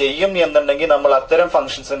satisfy ചെയ്യും എന്നുണ്ടെങ്കിൽ നമ്മൾ അത്തരം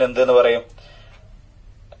ഫംഗ്ഷൻസിന് എന്തെന്ന് പറയും?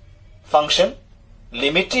 Function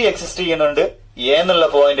limit exist ചെയ്യുന്നുണ്ട് A എന്നുള്ള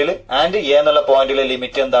പോയിന്റിൽ, ആൻഡ് എ എന്നുള്ള പോയിന്റിലെ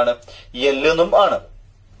ലിമിറ്റ് എന്താണ്? എൽ എന്നും ആണ്.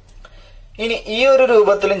 ഇനി ഈ ഒരു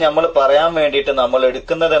രൂപത്തിൽ നമ്മൾ പറയാൻ വേണ്ടിയിട്ട് നമ്മൾ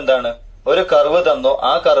എടുക്കുന്നത് എന്താണ്? ഒരു കർവ് തന്നു,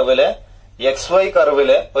 ആ കർവിലെ എക്സ് വൈ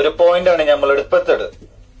കർവിലെ ഒരു പോയിന്റ് ആണ് നമ്മൾ എടുപ്പത്തത്.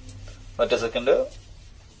 ഒറ്റ സെക്കൻഡ്,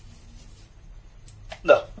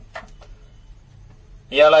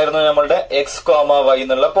 ഇയാളായിരുന്നു നമ്മളുടെ എക്സ് കോമ വൈ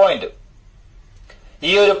എന്നുള്ള പോയിന്റ്.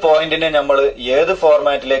 ഈ ഒരു പോയിന്റിനെ നമ്മൾ ഏത്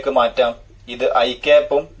ഫോർമാറ്റിലേക്ക് മാറ്റാം? ഇത് I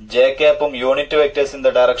ക്യാപ്പും J ക്യാപ്പും unit vectors in the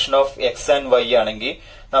direction of X and Y ആണെങ്കിൽ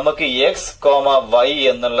നമുക്ക് എക്സ് കോമ വൈ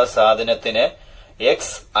എന്നുള്ള സാധനത്തിന്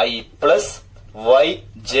X I plus Y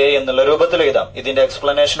J എന്നുള്ള രൂപത്തിൽ എഴുതാം. ഇതിന്റെ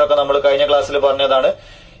എക്സ്പ്ലനേഷൻ ഒക്കെ നമ്മൾ കഴിഞ്ഞ ക്ലാസ്സിൽ പറഞ്ഞതാണ്.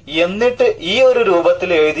 എന്നിട്ട് ഈ ഒരു രൂപത്തിൽ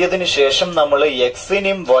എഴുതിയതിനു ശേഷം നമ്മൾ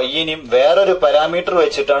എക്സിനെയും വൈനെയും വേറൊരു പാരാമീറ്റർ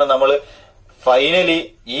വെച്ചിട്ടാണ് നമ്മൾ ഫൈനലി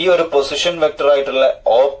ഈ ഒരു പൊസിഷൻ വെക്ടർ ആയിട്ടുള്ള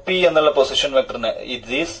ഒ പി എന്നുള്ള പൊസിഷൻ വെക്ടറിന്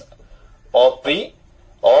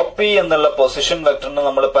ഒ പി എന്നുള്ള പൊസിഷൻ വെക്ടറിന്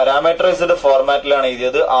നമ്മൾ പാരാമീറ്ററൈസ്ഡ് ഫോർമാറ്റിലാണ്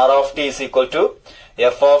എഴുതിയത്. R of T is equal to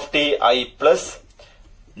F of T I plus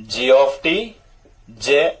G of T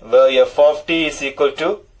J, F of T is equal to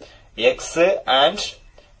X and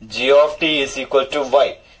G of T is equal to Y.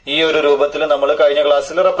 ഈ ഒരു രൂപത്തിൽ നമ്മൾ കഴിഞ്ഞ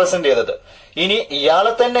ക്ലാസ്സിൽ represent ചെയ്തത്. ഇനി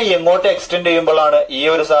ഇയാളെ തന്നെ എങ്ങോട്ട് എക്സ്റ്റെൻഡ് ചെയ്യുമ്പോഴാണ് ഈ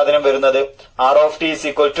ഒരു സാധനം വരുന്നത്? R of T is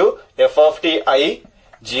equal to F of T I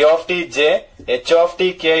G of T J H of T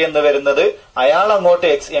K എന്ന് വരുന്നത് അയാൾ എങ്ങോട്ട്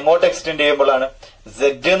എക്സ്റ്റെൻഡ് ചെയ്യുമ്പോഴാണ്?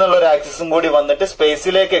 സെഡ് എന്നുള്ള ഒരു ആക്സിസും കൂടി വന്നിട്ട്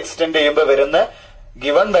സ്പേസിലേക്ക് എക്സ്റ്റെൻഡ് ചെയ്യുമ്പോൾ വരുന്ന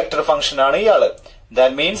ഗിവൺ വെക്ടർ ഫംഗ്ഷൻ ആണ് ഇയാള്.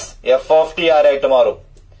 That means F of T ആരായിട്ട് മാറും?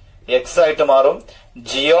 എക്സ് ആയിട്ട് മാറും.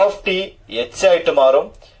 ജി ഓഫ് ടി എച്ച് ആയിട്ട് മാറും.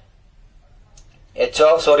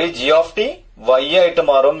 ജി ഓഫ് ടി വൈ ആയിട്ട്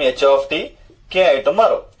മാറും. എച്ച് ഓഫ് ടി കെ ആയിട്ട്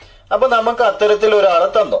മാറും. അപ്പൊ നമുക്ക് അത്തരത്തിൽ ഒരാളെ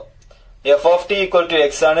തന്നു. F of T equal to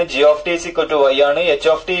X ആണ്, G of T equal to Y ആണ്, H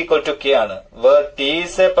of T equal to K ആണ്. Where T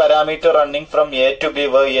is A parameter running from A to B,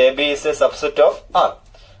 where A B is A subset of R.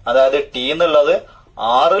 അതായത് T എന്നുള്ളത്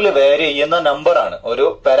ആറിൽ vary ചെയ്യുന്ന number ആണ്, ഒരു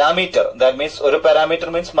parameter. That means ഒരു parameter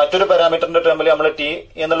means മറ്റൊരു പാരാമീറ്ററിന്റെ ടേമിൽ നമ്മൾ ടി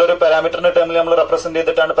എന്നുള്ള ഒരു പാരാമീറ്ററിന്റെ ടേമിൽ നമ്മൾ റെപ്രസെന്റ്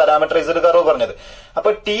ചെയ്തിട്ടാണ് പാരാമീറ്ററൈസ്ഡ് കർവ് പറഞ്ഞത്.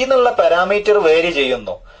 അപ്പൊ ടി എന്നുള്ള പാരാമീറ്റർ വേരി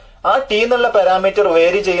ചെയ്യുന്നു. ആ ടി എന്നുള്ള പാരാമീറ്റർ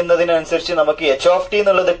വേരി ചെയ്യുന്നതിനനുസരിച്ച് നമുക്ക് എച്ച് ഓഫ് ടി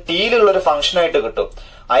എന്നുള്ളത് ടിയിലുള്ള ഒരു ഫംഗ്ഷൻ ആയിട്ട് കിട്ടും.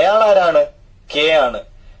 അയാൾ ആരാണ്? കെ ആണ്.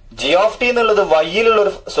 ജി ഓഫ് ടി എന്നുള്ളത് വൈ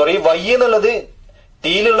എന്നുള്ളത്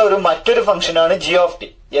ടിയിലുള്ള ഒരു മറ്റൊരു ഫംഗ്ഷനാണ് ജി ഓഫ് ടി.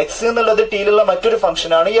 എക്സ് എന്നുള്ളത് ടിയിലുള്ള മറ്റൊരു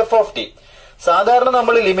ഫംഗ്ഷനാണ് എഫ് ഓഫ് ടി. സാധാരണ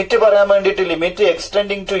നമ്മൾ ലിമിറ്റ് പറയാൻ വേണ്ടിയിട്ട് limit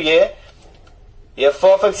extending to A F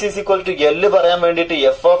of X is equal to L പറയാൻ വേണ്ടിയിട്ട്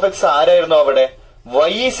എഫ് ഓഫ് എക്സ് ആരായിരുന്നു അവിടെ?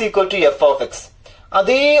 Y is equal to F of X.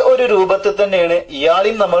 അതേ ഒരു രൂപത്തിൽ തന്നെയാണ്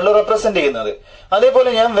ഇയാളെയും നമ്മൾ റെപ്രസെന്റ് ചെയ്യുന്നത്. അതേപോലെ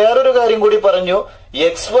ഞാൻ വേറൊരു കാര്യം കൂടി പറഞ്ഞു.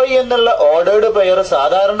 എക്സ് വൈ എന്നുള്ള ഓർഡേർഡ് പെയർ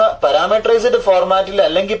സാധാരണ പാരാമീറ്ററൈസ്ഡ് ഫോർമാറ്റിൽ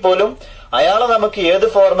അല്ലെങ്കിൽ പോലും അയാളെ നമുക്ക് ഏത്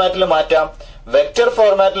ഫോർമാറ്റിൽ മാറ്റാം? വെക്ടർ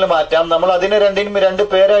ഫോർമാറ്റിൽ മാറ്റാം. നമ്മൾ അതിനെ രണ്ടിനും രണ്ട്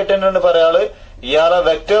പേരായിട്ട് തന്നെയാണ് പറയാറ്. ഇയാളെ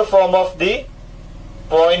vector form of the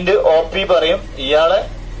point O P പറയും, ഇയാളെ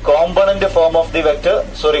component form of the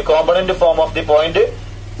component form of the point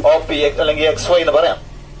O P അല്ലെങ്കിൽ എക്സ് വൈ എന്ന് പറയാം.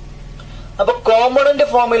 അപ്പൊ കോമ്പണന്റ്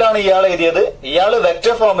ഫോമിലാണ് ഇയാൾ എഴുതിയത്, ഇയാള്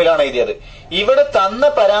വെക്ടർ ഫോമിലാണ് എഴുതിയത്. ഇവിടെ തന്ന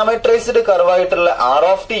പാരാമീറ്ററൈസ്ഡ് കർവായിട്ടുള്ള ആർ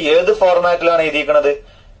ഓഫ് ടി ഏത് ഫോർമാറ്റിലാണ് എഴുതിയിരിക്കുന്നത്?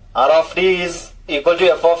 R of T is equal to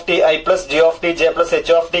F of T I plus G of T J plus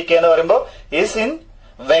H of T K എന്ന് പറയുമ്പോൾ ഈസ് ഇൻ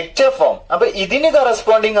വെക്ടർ ഫോം. അപ്പൊ ഇതിന്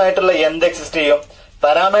കറസ്പോണ്ടിങ് ആയിട്ടുള്ള എന്ത് എക്സിസ്റ്റ് ചെയ്യും?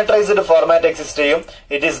 പാരാമീറ്ററൈസ്ഡ് ഫോർമാറ്റ് എക്സിസ്റ്റ് ചെയ്യും.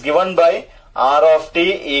 It is given by R of T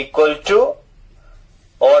equal to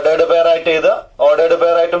ordered pair ആയിട്ട് എഴുതുക. ഓർഡേർഡ്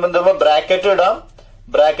പെയർ ആയിട്ട് ബന്ധുമ്പോൾ ബ്രാക്കറ്റ്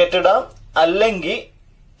ഇടാം, അല്ലെങ്കിൽ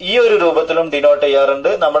ഈ ഒരു രൂപത്തിലും ഡിനോട്ട് ചെയ്യാറുണ്ട്.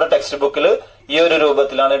 നമ്മുടെ ടെക്സ്റ്റ് ബുക്കിൽ ഈ ഒരു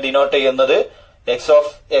രൂപത്തിലാണ് ഡിനോട്ട് ചെയ്യുന്നത്. എക്സ്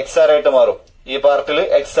ഓഫ് എക്സ് ആരായിട്ട് മാറും? ഈ പാർട്ടിൽ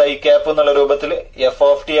എക്സ് ഐ ക്യാപ്പ് എന്നുള്ള രൂപത്തിൽ എഫ്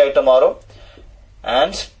ഓഫ് ടി ആയിട്ട് മാറും.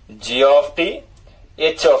 And G of T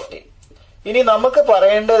H of T. ഇനി നമുക്ക്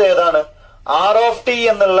പറയേണ്ടത് ഏതാണ്? ആർ ഓഫ് ടി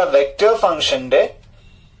എന്നുള്ള വെക്ടർ ഫംഗ്ഷന്റെ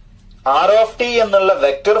ആർ ഓഫ് ടി എന്നുള്ള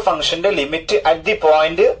വെക്ടർ ഫംഗ്ഷന്റെ limit at the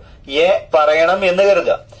point A പറയണം എന്ന്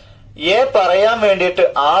കരുതുക. എ പറയാൻ വേണ്ടിയിട്ട്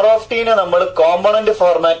ആർ ഓഫ് ടിനെ നമ്മൾ കോമ്പണന്റ്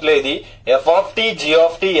ഫോർമാറ്റിൽ എഴുതി F of T, G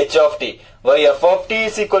of T, H of T. Y F of T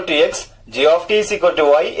is equal to X, G of T is equal to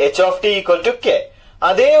Y, H of T equal to K.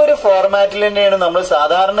 അതേ ഒരു ഫോർമാറ്റിൽ തന്നെയാണ് നമ്മൾ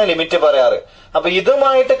സാധാരണ limit പറയാറ്. അപ്പൊ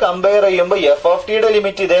ഇതുമായിട്ട് compare ചെയ്യുമ്പോൾ എഫ് ഓഫ് ടിയുടെ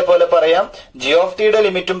ലിമിറ്റ് ഇതേപോലെ പറയാം, ജി ഓഫ് ടിയുടെ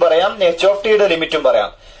ലിമിറ്റും പറയാം, എച്ച് ഓഫ് ടിയുടെ ലിമിറ്റും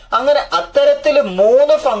പറയാം. അങ്ങനെ അത്തരത്തിൽ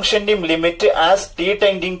മൂന്ന് ഫംഗ്ഷന്റെയും limit as T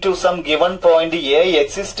tending to some given point A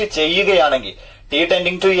exist ചെയ്യുകയാണെങ്കിൽ, ടി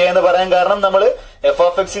ടെൻഡിങ് ടു എ എന്ന് പറയാൻ കാരണം നമ്മൾ F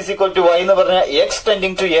of X is equal to Y എന്ന് പറഞ്ഞ എക്സ്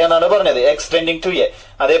ടെൻഡിങ് ടു എ എന്നാണ് പറഞ്ഞത്, എക്സ് ടെൻഡിങ് ടു എ.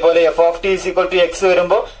 അതേപോലെ F of T is equal to X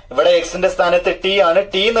വരുമ്പോ ഇവിടെ എക്സിന്റെ സ്ഥാനത്ത് ടി ആണ്.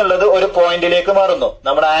 ടി എന്നുള്ളത് ഒരു പോയിന്റിലേക്ക് മാറുന്നു.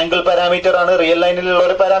 നമ്മുടെ ആംഗിൾ പാരാമീറ്റർ ആണ്, റിയൽ ലൈനിലുള്ള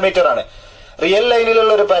ഒരു പാരാമീറ്റർ ആണ്. റിയൽ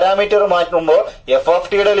ലൈനിലുള്ള ഒരു പാരാമീറ്റർ മാറ്റുമ്പോൾ എഫ് ഓഫ്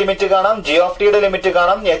ടിയുടെ ലിമിറ്റ് കാണാം, ജി ഓഫ് ടിയുടെ ലിമിറ്റ്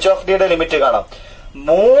കാണാം, എച്ച് ഓഫ് ടിയുടെ ലിമിറ്റ് കാണാം.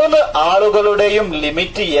 മൂന്ന് ആളുകളുടെയും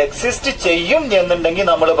ലിമിറ്റ് എക്സിസ്റ്റ് ചെയ്യും എന്നുണ്ടെങ്കിൽ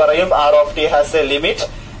നമ്മൾ പറയും R of T has A limit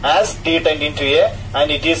as T tending to A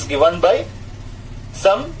and it is given by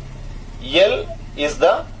some L is the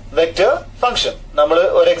vector function. നമ്മൾ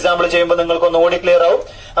ഒരു എക്സാമ്പിൾ ചെയ്യുമ്പോൾ നിങ്ങൾക്ക് ഒന്നുകൂടി ക്ലിയർ ആവും.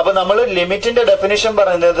 അപ്പൊ നമ്മൾ ലിമിറ്റിന്റെ ഡെഫിനിഷൻ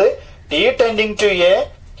പറയുന്നത് T tending to A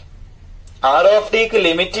R of tick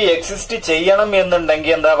limit exist ചെയ്യണം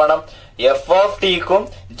എന്നുണ്ടെങ്കിൽ എന്താവണം, F of ടിക്കും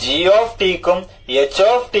G of ടിക്കും H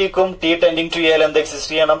of ടിക്കും T tending to L എന്ത്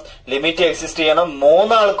എക്സിസ്റ്റ് ചെയ്യണം, ലിമിറ്റ് എക്സിസ്റ്റ് ചെയ്യണം.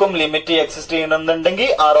 മൂന്നാൾക്കും ലിമിറ്റ് എക്സിസ്റ്റ് ചെയ്യണമെന്നുണ്ടെങ്കിൽ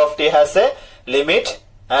R of T has A limit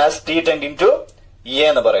as T tending to A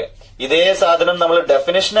എന്ന് പറയും. ഇതേ സാധനം നമ്മൾ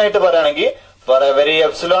ഡെഫിനേഷൻ ആയിട്ട് പറയുകയാണെങ്കിൽ for every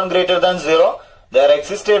epsilon greater than 0 there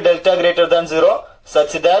exists a delta greater than 0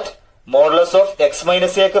 such that modulus of x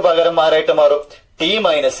minus a ക്ക് പകരം ആരായിട്ട് മാറും, t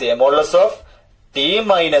minus a. modulus of t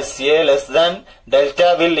minus a less than delta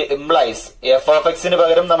will implies f of x ന്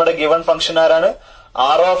പകരം നമ്മുടെ given function ആരാണ്,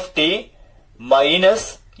 r of t minus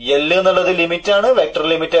l എന്നുള്ളത് limit ആണ്, vector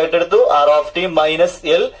limit ആയിട്ട് എടുത്തു. r of t minus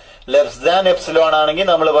l less than epsilon ആണെങ്കിൽ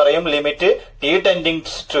നമ്മൾ പറയും limit t tending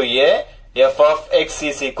to a f of x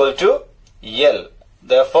is equal to l.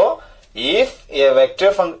 therefore if a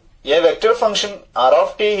vector function r of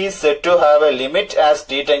t is said to have a limit as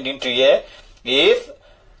t tending to a if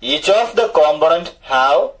each of the component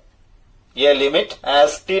have a limit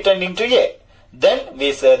as t tending to a, then we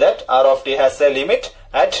say that r of t has a limit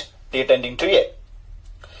at t tending to a.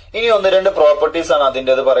 ഇനി ഒന്ന് രണ്ട് properties ആണ്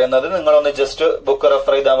അതിൻ്റെത് പറയുന്നത്. നിങ്ങളൊന്ന് just book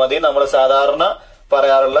refer ചെയ്താൽ മതി. നമ്മൾ സാധാരണ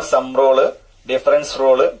പറയാറുള്ള some rule, difference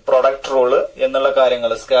rule, product rule എന്നുള്ള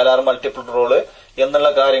കാര്യങ്ങൾ, സ്കാലാർ മൾട്ടിപ്പിൾ റൂള്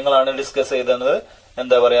എന്നുള്ള കാര്യങ്ങളാണ് ഡിസ്കസ് ചെയ്തത്.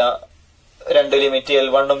 എന്താ പറയാ, രണ്ട് ലിമിറ്റ്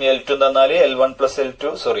L1 ഉം L2 തന്നാല് L1 plus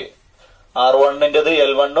L2 sorry R1ന്റേത്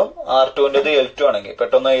L1 ഉം R2ന്റേത് L2 ആണെങ്കിൽ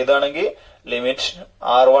പെട്ടെന്ന് എഴുതാണെങ്കിൽ limit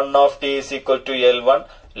R1 of T is equal to L1,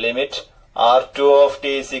 limit R2 of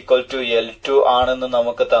T is equal to L2 ആണെന്ന്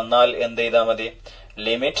നമുക്ക് തന്നാൽ എന്ത് ചെയ്താൽ മതി,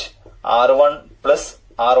 limit R1 plus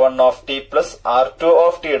R1 of T plus R2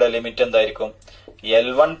 of ടിയുടെ ലിമിറ്റ് എന്തായിരിക്കും,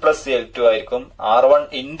 L1 പ്ലസ് L2 ആയിരിക്കും. R1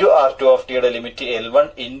 ഇൻറ്റു R2 ഓഫ് ടിയുടെ ലിമിറ്റ് L1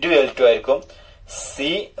 ഇൻറ്റു L2 ആയിരിക്കും.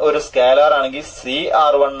 സി ഒരു സ്കാലാർ ആണെങ്കിൽ സി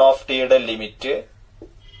R1 ഓഫ് ടിയുടെ limit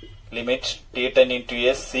T tending to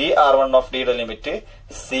A C R1 of ടിയുടെ limit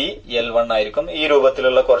C L1 ആയിരിക്കും. ഈ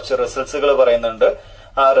രൂപത്തിലുള്ള കുറച്ച് റിസൾട്ട്സുകൾ പറയുന്നുണ്ട്.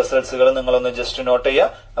 ആ റിസൾട്ട്സുകൾ നിങ്ങളൊന്ന് ജസ്റ്റ് നോട്ട് ചെയ്യുക.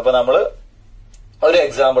 അപ്പൊ നമ്മൾ ഒരു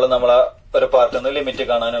എക്സാമ്പിൾ നമ്മൾ ഒരു പാർട്ടിൽ നിന്ന് ലിമിറ്റ്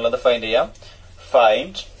കാണാനുള്ളത് ഫൈൻഡ് ചെയ്യാം.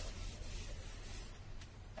 Find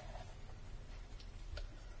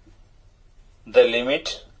the limit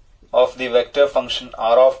of the vector function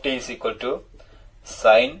r of t is equal to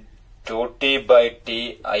sin 2t by t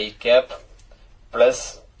I cap plus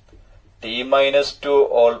t minus 2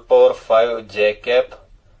 all power 5 j cap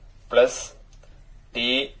plus t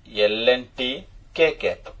ln t k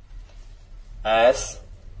cap as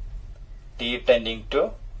t tending to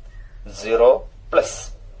 0 plus.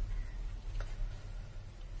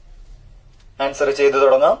 Answer ചെയ്തു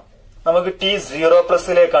തുടങ്ങാം. നമുക്ക് T 0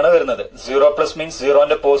 പ്ലസിലേക്കാണ് വരുന്നത്. 0 plus means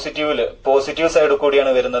സീറോന്റെ positive side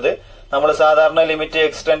കൂടിയാണ് വരുന്നത്. നമ്മൾ സാധാരണ limit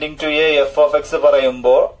extending to A F of X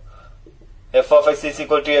പറയുമ്പോൾ F of X is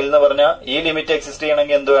equal to L എന്ന് പറഞ്ഞാൽ ഈ ലിമിറ്റ് എക്സിസ്റ്റ്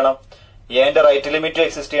ചെയ്യണമെങ്കിൽ എന്ത് വേണം, എന്റെ റൈറ്റ് ലിമിറ്റ്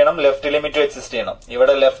എക്സിസ്റ്റ് ചെയ്യണം, ലെഫ്റ്റ് ലിമിറ്റ് എക്സിസ്റ്റ് ചെയ്യണം.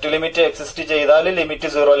 ഇവിടെ ലെഫ്റ്റ് ലിമിറ്റ് എക്സിസ്റ്റ് ചെയ്താൽ ലിമിറ്റ്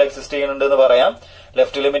 0 എക്സിസ്റ്റ് ചെയ്യുന്നുണ്ട് എന്ന് പറയാം.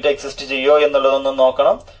 ലെഫ്റ്റ് ലിമിറ്റ് എക്സിസ്റ്റ് ചെയ്യോ എന്നുള്ളതൊന്നും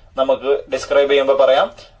നോക്കണം, നമുക്ക് ഡിസ്ക്രൈബ് ചെയ്യുമ്പോൾ പറയാം.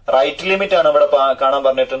 റൈറ്റ് ലിമിറ്റ് ആണ് ഇവിടെ കാണാൻ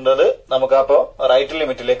പറഞ്ഞിട്ടുള്ളത്. നമുക്ക് അപ്പോ റൈറ്റ്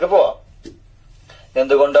ലിമിറ്റിലേക്ക് പോവാം.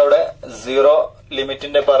 എന്തുകൊണ്ട് അവിടെ 0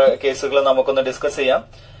 ലിമിറ്റിന്റെ കേസുകൾ നമുക്കൊന്ന് ഡിസ്കസ് ചെയ്യാം.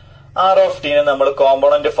 ആർ ഓഫ് ടിനെ നമ്മൾ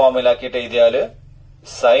component ഫോമിലാക്കിയിട്ട് എഴുതിയാല്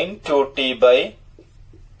sign 2t by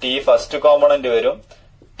T first component വരും,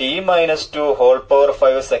 T minus 2 whole power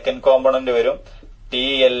 5 second component വരും, ടി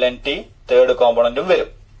ln t തേർഡ് കോമ്പോണന്റും വരും.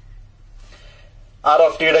 ആർ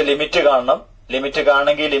ഓഫ് ടിയുടെ ലിമിറ്റ് കാണണം. ലിമിറ്റ്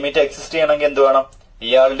കാണണമെങ്കിൽ ലിമിറ്റ് എക്സിസ്റ്റ് ചെയ്യണമെങ്കിൽ എന്ത് വേണം,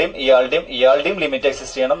 ഇയാളുടെയും ലിമിറ്റ്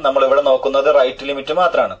എക്സിസ്റ്റ് ചെയ്യണം. നമ്മൾ ഇവിടെ നോക്കുന്നത് റൈറ്റ് ലിമിറ്റ്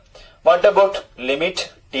മാത്രമാണ്. What about limit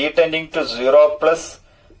t tending to 0 plus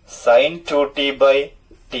sine 2t by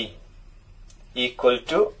t equal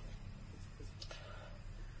to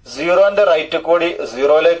 0ന്റെ right കൂടി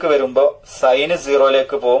 0ലേക്ക് വരുമ്പോ സൈന്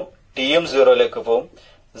 0ലേക്ക് പോവും, ടിയും 0ലേക്ക് പോവും,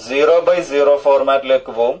 0/0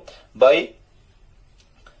 ഫോർമാറ്റിലേക്ക് പോവും. ബൈ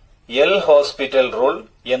എൽ ഹോസ്പിറ്റൽ റൂൾ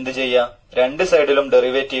എന്ത് ചെയ്യാ, രണ്ട് സൈഡിലും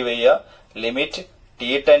ഡെറിവേറ്റീവ് ചെയ്യുക. Limit t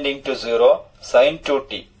tending to 0 sign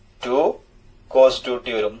 2t 2 cos 2t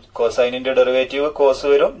വരും. കോസൈനിന്റെ ഡെറിവേറ്റീവ് കോസ്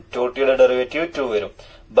വരും, 2tയുടെ ഡെറിവേറ്റീവ് 2 വരും.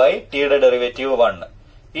 ബൈ ടിയുടെ ഡെറിവേറ്റീവ് 1.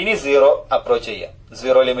 ഇനി 0 അപ്രോച്ച് ചെയ്യാം.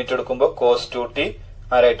 0 ലിമിറ്റ് എടുക്കുമ്പോൾ കോസ് 2t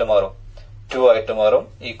ആരായിട്ട് മാറും, 2 ആയിട്ട് മാറും,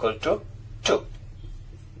 equal to 2.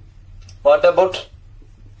 What about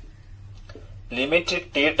limit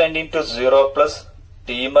t tending to 0 plus t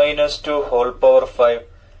minus 2 whole power 5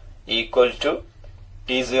 equal to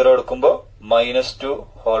t0 എടുക്കുമ്പോൾ മൈനസ് 2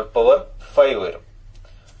 ഹോൾ പവർ 5 വരും.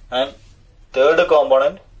 And third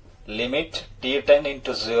component limit t tending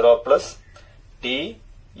to 0 plus t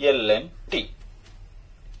ln t.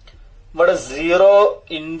 ഇവിടെ 0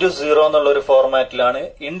 into 0 എന്നുള്ള ഒരു ഫോർമാറ്റിലാണ്,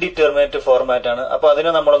 indeterminate format ആണ്. അപ്പൊ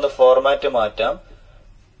അതിനെ നമ്മളൊന്ന് format മാറ്റാം.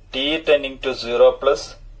 t tending to 0 plus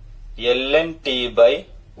ln t by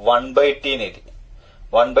 1/t എഴുതി.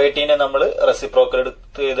 1/t നെ നമ്മൾ റെസിപ്രോക്കൽ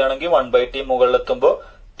എടുത്ത് എഴുതുകയാണെങ്കിൽ 1/t മുകളിലെത്തുമ്പോൾ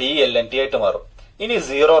t ln t ആയിട്ട് മാറും. ഇനി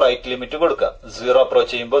 0 റൈറ്റ് ലിമിറ്റ് കൊടുക്കുക. 0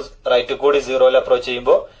 അപ്രോച്ച് ചെയ്യുമ്പോൾ റൈറ്റ് കൂടി 0 അപ്രോച്ച്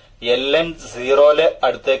ചെയ്യുമ്പോൾ ln 0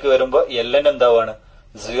 അടുത്തേക്ക് വരുമ്പോൾ ln എന്താവാണ്,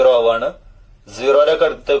 0 ആവാണ്. 0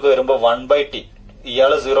 അടുത്തേക്ക് വരുമ്പോൾ 1/t,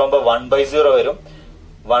 ഇയാള് 0 ആകുമ്പോൾ 1/0 വരും.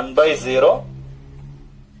 1/0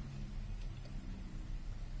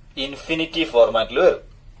 ഇൻഫിനിറ്റി ഫോർമാറ്റിൽ വരും.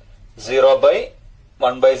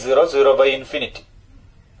 0/1/0 0/ഇൻഫിനിറ്റി.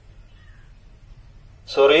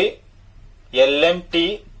 സോറി, ln t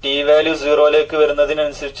വാല്യൂ 0ലേക്ക്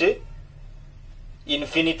വരുന്നതിനനുസരിച്ച്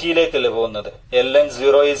ഇൻഫിനിറ്റിയിലേക്കല്ലേ പോകുന്നത്. ln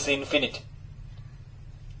 0 is infinity.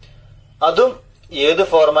 അതും ഏത്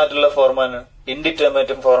ഫോർമാറ്റിലുള്ള ഫോർമാണ്,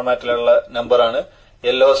 ഇൻഡിറ്റർമിനേറ്റ് ഫോർമാറ്റിലുള്ള നമ്പറാണ്.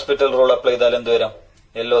 എൽ ഹോസ്പിറ്റൽ റൂൾ അപ്ലൈ ചെയ്താൽ എന്ത് വരാം,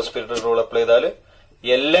 എൽ ഹോസ്പിറ്റൽ റൂൾ അപ്ലൈ ചെയ്താൽ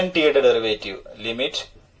ln tയുടെ derivative limit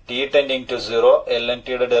t tending to 0 ln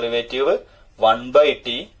tയുടെ derivative 1/t,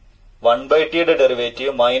 1/tയുടെ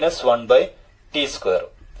derivative minus 1/t square,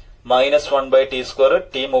 minus 1/t square.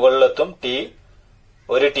 t മുകളിലെത്തും, t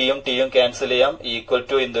ഒരു ടിയും ടിയും ക്യാൻസൽ ചെയ്യാം, ഈക്വൽ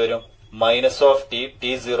ടു എന്ത് വരും, മൈനസ് ഓഫ് t. t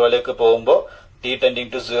 0ലേക്ക് പോകുമ്പോൾ t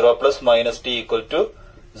tending to 0 plus minus t equal to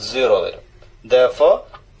 0 വരും. Therefore,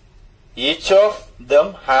 each of them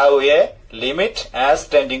have a limit as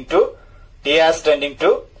tending to t as tending to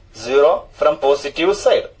 0 from positive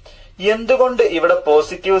side. എന്തുകൊണ്ട് ഇവിടെ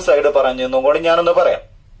positive side പറഞ്ഞു എന്നുകൂടി ഞാനൊന്ന് പറയാം.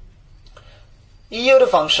 ഈ ഒരു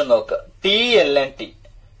ഫംഗ്ഷൻ നോക്കുക, t ln t.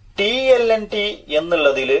 t ln t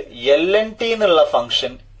എന്നുള്ളതിൽ ln t എന്നുള്ള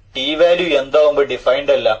ഫംഗ്ഷൻ t വാല്യൂ എന്താവുമ്പോൾ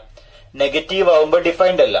ഡിഫൈൻഡ് അല്ല, നെഗറ്റീവ് ആവുമ്പോൾ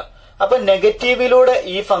ഡിഫൈൻഡ് അല്ല. അപ്പൊ നെഗറ്റീവിലൂടെ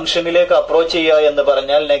ഈ ഫംഗ്ഷനിലേക്ക് അപ്രോച്ച് ചെയ്യുക എന്ന്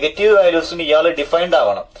പറഞ്ഞാൽ നെഗറ്റീവ് വാല്യൂസിന് ഇയാൾ ഡിഫൈൻഡ്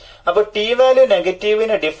ആവണം. അപ്പൊ ടി വാല്യൂ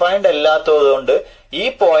നെഗറ്റീവിന് ഡിഫൈൻഡ് അല്ലാത്തതുകൊണ്ട് ഈ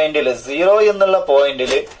പോയിന്റിൽ 0 എന്നുള്ള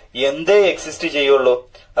പോയിന്റിൽ എന്തേ എക്സിസ്റ്റ് ചെയ്യുള്ളൂ,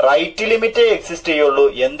 റൈറ്റ് ലിമിറ്റേ എക്സിസ്റ്റ് ചെയ്യുള്ളൂ.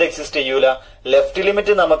 എന്ത് എക്സിസ്റ്റ് ചെയ്യൂല, ലെഫ്റ്റ്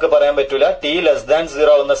ലിമിറ്റ് നമുക്ക് പറയാൻ പറ്റൂല. t ലെസ് ദാൻ 0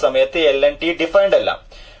 ആവുന്ന സമയത്ത് ln t ഡിഫൈൻഡ് അല്ല.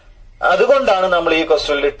 അതുകൊണ്ടാണ് നമ്മൾ ഈ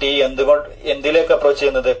ക്വസ്റ്റ്യനിൽ t എന്തിലേക്ക് അപ്രോച്ച്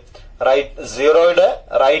ചെയ്യുന്നത്, 0യുടെ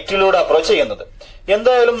റൈറ്റിലൂടെ അപ്രോച്ച് ചെയ്യുന്നത്.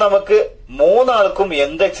 എന്തായാലും നമുക്ക് മൂന്നാൾക്കും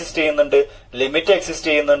എന്ത് എക്സിസ്റ്റ് ചെയ്യുന്നുണ്ട്, ലിമിറ്റ് എക്സിസ്റ്റ്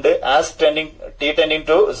ചെയ്യുന്നുണ്ട്. As t tending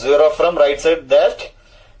to 0 from right side that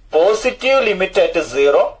positive limit at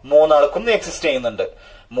 0 മൂന്നാൾക്കും exist ചെയ്യുന്നുണ്ട്.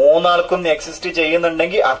 മൂന്നാൾക്കും എക്സിസ്റ്റ്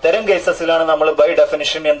ചെയ്യുന്നുണ്ടെങ്കിൽ അത്തരം കേസസിലാണ് നമ്മൾ ബൈ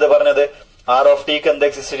ഡെഫിനിഷൻ എന്ത് പറഞ്ഞത്, ആർ ഓഫ് ടിക്ക് എന്ത്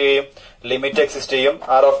എക്സിസ്റ്റ് ചെയ്യും, ലിമിറ്റ് എക്സിസ്റ്റ് ചെയ്യും.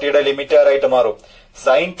 ആർ ഓഫ് ടിയുടെ ലിമിറ്റ് ആരായിട്ട് മാറും,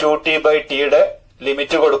 സൈൻ 2t ബൈ ടിയുടെ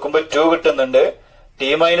ലിമിറ്റ് കൊടുക്കുമ്പോൾ 2 കിട്ടുന്നുണ്ട്. t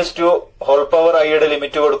മൈനസ് 2 ഹോൾ പവർ ഐയുടെ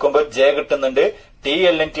ലിമിറ്റ് കൊടുക്കുമ്പോൾ j കിട്ടുന്നുണ്ട്. t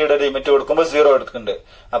ln tയുടെ ലിമിറ്റ് കൊടുക്കുമ്പോൾ 0 എടുക്കുന്നുണ്ട്.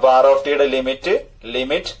 അപ്പൊ ആർ ഓഫ് ടിയുടെ limit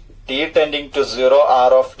t tending to 0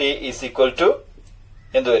 R of T is equal to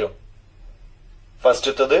എന്ത് വരും,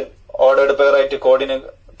 ഫസ്റ്റത്തത് ഓർഡേർഡ് പെയർ ആയിട്ട്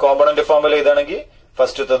കോമ്പണന്റ് ഫോമിൽ എഴുതാണെങ്കിൽ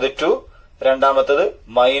ഫസ്റ്റത്തത് 2, രണ്ടാമത്തത്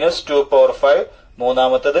മൈനസ് 2 പവർ 5,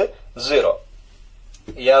 മൂന്നാമത്തത് 0.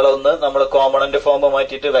 ഇയാളൊന്ന് നമ്മൾ കോമ്പണന്റ് ഫോം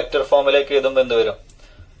മാറ്റിയിട്ട് വെക്ടർ ഫോമിലേക്ക് എഴുതുമ്പോൾ എന്ത് വരും,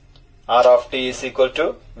 r of t is equal to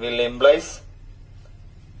will implies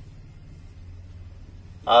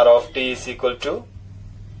r of t is equal to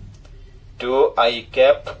 2i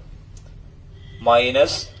cap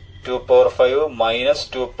minus 2 power 5 minus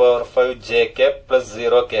 2 power 5 j cap plus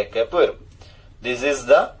 0 k cap വരും. This is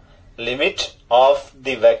the limit of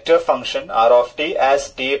the vector function r of t as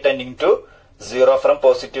t tending to 0 from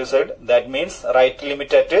positive side. That means right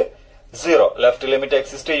limit at 0. Left limit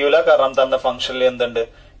exist ചെയ്യൂല, കാരണം തന്ന ഫംഗ്ഷനിൽ എന്തുണ്ട്,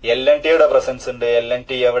 LNT യുടെ presence ഉണ്ട്.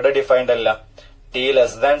 LNT എവിടെ defined അല്ല?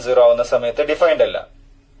 t<0 ആവുന്ന സമയത്ത് ഡിഫൈൻഡ് അല്ല.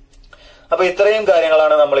 അപ്പൊ ഇത്രയും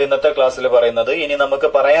കാര്യങ്ങളാണ് നമ്മൾ ഇന്നത്തെ ക്ലാസ്സിൽ പറയുന്നത്. ഇനി നമുക്ക്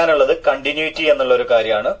പറയാനുള്ളത് കണ്ടിന്യൂറ്റി എന്നുള്ള ഒരു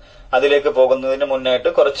കാര്യമാണ്. അതിലേക്ക് പോകുന്നതിന് മുന്നായിട്ട്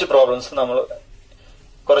കുറച്ച്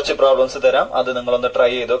പ്രോബ്ലംസ് തരാം. അത് നിങ്ങളൊന്ന്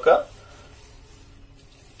ട്രൈ ചെയ്ത് നോക്കുക.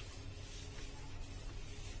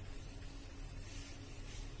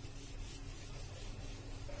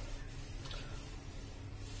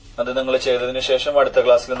 അത് നിങ്ങൾ ചെയ്തതിനു ശേഷം അടുത്ത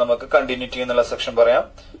ക്ലാസ്സിൽ നമുക്ക് കണ്ടിന്യൂറ്റി എന്നുള്ള സെക്ഷൻ പറയാം.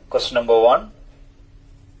 Question number 1.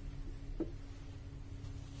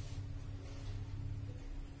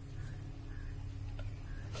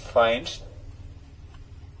 Find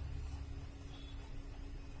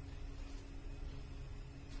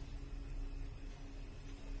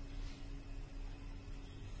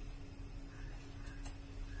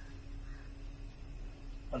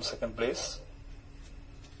one second please.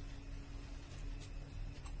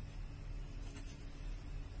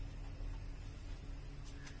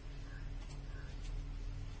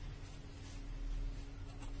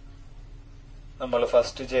 നമ്മൾ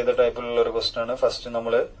ഫസ്റ്റ് ചെയ്ത ടൈപ്പിലുള്ള ഒരു ക്വസ്റ്റ്യൻ ആണ്. ഫസ്റ്റ്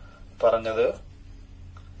നമ്മൾ പറഞ്ഞത്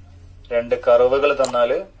 2 കർവുകൾ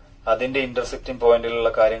തന്നാൽ അതിന്റെ ഇന്റർസെക്റ്റിംഗ് പോയിന്റിലുള്ള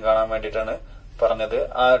കാര്യം കാണാൻ വേണ്ടിയിട്ടാണ് പറഞ്ഞത്.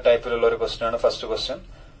 ആ ടൈപ്പിലുള്ള ഒരു ക്വസ്റ്റ്യൻ ആണ് first question.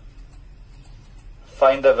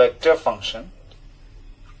 Find the vector function.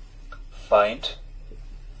 Find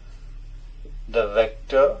the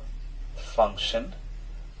vector function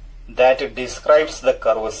that describes the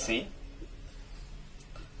curve C.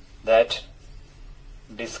 That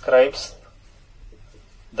describes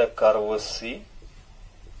the curve C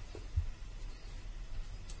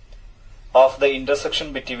of the intersection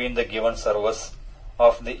between the given surface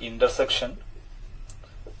of the intersection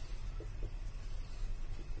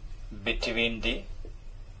between the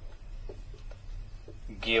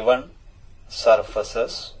given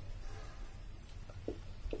surfaces.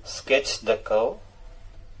 Sketch the curve.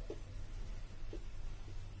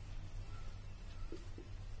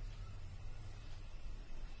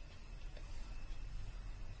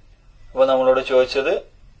 അപ്പോൾ നമ്മളോട് ചോദിച്ചത്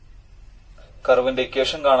കർവിന്റെ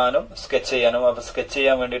equation കാണാനും sketch ചെയ്യാനും. അപ്പൊ sketch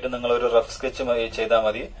ചെയ്യാൻ വേണ്ടിയിട്ട് നിങ്ങൾ ഒരു റഫ് സ്കെച്ച് ചെയ്താൽ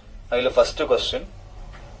മതി. അതിൽ first question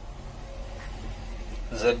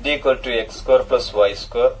z = x² + y²,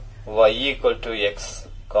 y = x,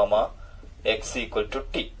 x =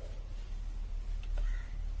 t.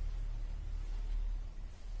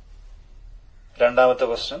 രണ്ടാമത്തെ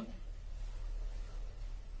question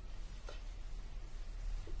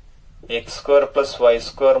x² + y²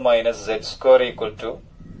 - z² =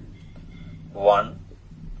 1,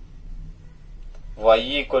 y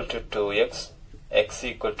 = 2x, x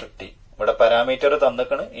 = t. ഇവിടെ പാരാമീറ്റർ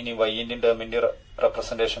തന്നിക്കണ്. ഇനി y-ന്റെ ടേമിന്റെ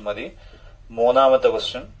റെപ്രസെന്റേഷൻ മതി. മൂന്നാമത്തെ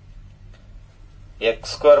question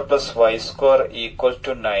x² + y²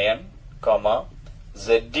 = 9, z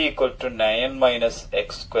 = 9 -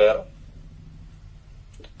 x²,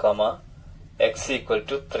 x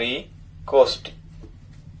 = 3 cos t.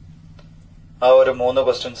 ആ ഒരു 3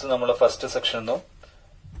 ക്വസ്റ്റ്യൻസ് നമ്മൾ ഫസ്റ്റ് സെക്ഷനിൽ.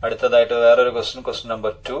 അടുത്തതായിട്ട് വേറൊരു ക്വസ്റ്റ്യൻ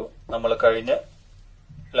നമ്പർ 2 നമ്മൾ കഴിഞ്ഞ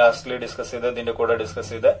ലാസ്റ്റ്ലി ഡിസ്കസ് ചെയ്ത് ഇതിന്റെ കൂടെ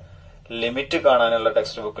ഡിസ്കസ് ചെയ്ത ലിമിറ്റ് കാണാനുള്ള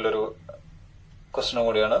ടെക്സ്റ്റ് ബുക്കിൽ ഒരു ക്വസ്റ്റ്യൻ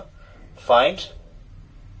കൂടിയാണ്. Find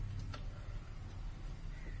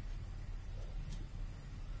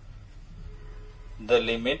the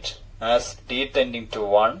limit as t tending to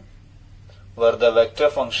 1 where the vector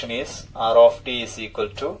function is r of t is equal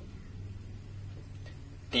to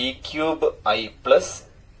t³ I plus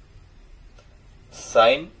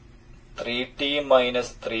sin 3t minus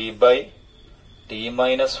 3 by t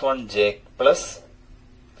minus 1 j plus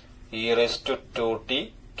e raised to 2t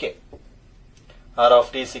k. R of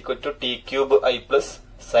t is equal to t³ I plus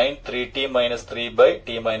sin 3t minus 3 by t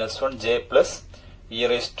minus 1 j plus e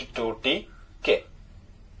raised to 2t k.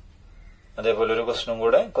 അതേപോലെ ഒരു ക്വസ്റ്റ്യനും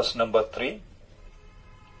കൂടെ, question number 3.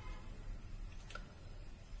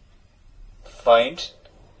 Find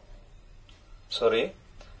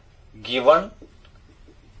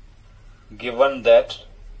given that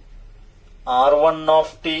r1 of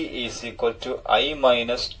t is equal to I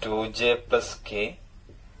minus 2j plus k,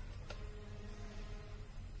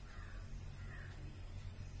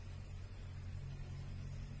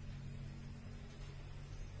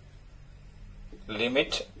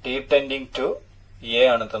 limit t tending to a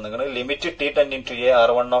ആണ് തന്നിരിക്കുന്നത്. limit t tending to a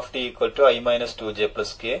r1 of t equal to I minus 2j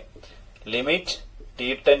plus k, limit t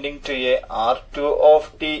tending to a r2 of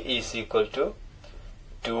t is equal to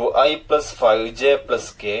 2i plus 5j plus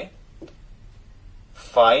k.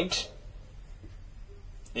 Find,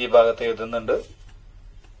 ഈ ഭാഗത്ത് എഴുതുന്നുണ്ട്,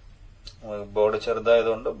 board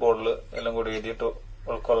ചെറുതായതുകൊണ്ട് ബോർഡിൽ എല്ലാം കൂടി എഴുതിയിട്ട്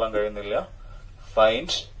ഉൾക്കൊള്ളാൻ കഴിയുന്നില്ല.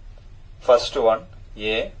 Find first one,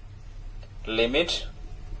 a limit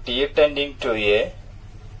t tending to a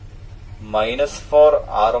minus 4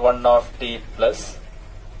 r1 of t plus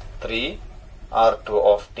 3 r2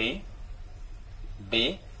 of t.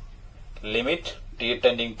 B. Limit t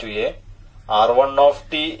tending to a r1 of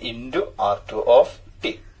t into r2 of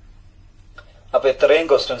t. അപ്പൊ ഇത്രയും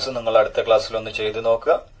questions നിങ്ങൾ അടുത്ത ക്ലാസ്സിൽ ഒന്ന് ചെയ്ത്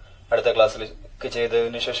നോക്കുക. അടുത്ത ക്ലാസ്സിൽ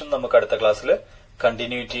ചെയ്തതിനു ശേഷം നമുക്ക് അടുത്ത ക്ലാസ്സിൽ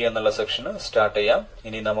കണ്ടിന്യൂറ്റി എന്നുള്ള സെക്ഷന് സ്റ്റാർട്ട് ചെയ്യാം.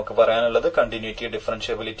 ഇനി നമുക്ക് പറയാനുള്ളത് കണ്ടിന്യൂറ്റി,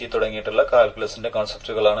 ഡിഫറൻഷ്യബിലിറ്റി തുടങ്ങിയിട്ടുള്ള കാൽക്കുലസിന്റെ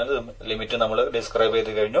കോൺസെപ്റ്റുകളാണ്. ലിമിറ്റ് നമ്മൾ ഡിസ്ക്രൈബ്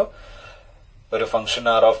ചെയ്ത് കഴിഞ്ഞു. ഒരു ഫംഗ്ഷൻ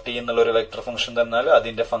ആർ ഓഫ് ടി എന്നുള്ള ഒരു വെക്ടർ ഫംഗ്ഷൻ തന്നാൽ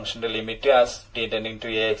അതിന്റെ ഫംഗ്ഷന്റെ limit as T tending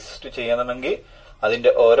to A exist ചെയ്യണമെങ്കിൽ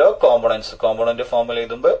അതിന്റെ ഓരോ കോമ്പോണന്റ് ഫോമിൽ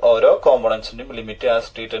എഴുതുമ്പോൾ ഓരോ കോമ്പോണന്റ്സിന്റെയും limit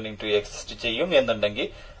as T tending to exist ചെയ്യും എന്നുണ്ടെങ്കിൽ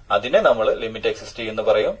അതിനെ നമ്മൾ ലിമിറ്റ് എക്സിസ്റ്റ് എന്ന്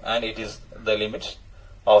പറയും. And it is the limit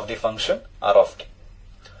of the function R of T.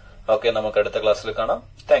 Okay, നമുക്ക് അടുത്ത ക്ലാസ്സിൽ കാണാം.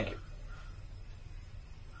 Thank you.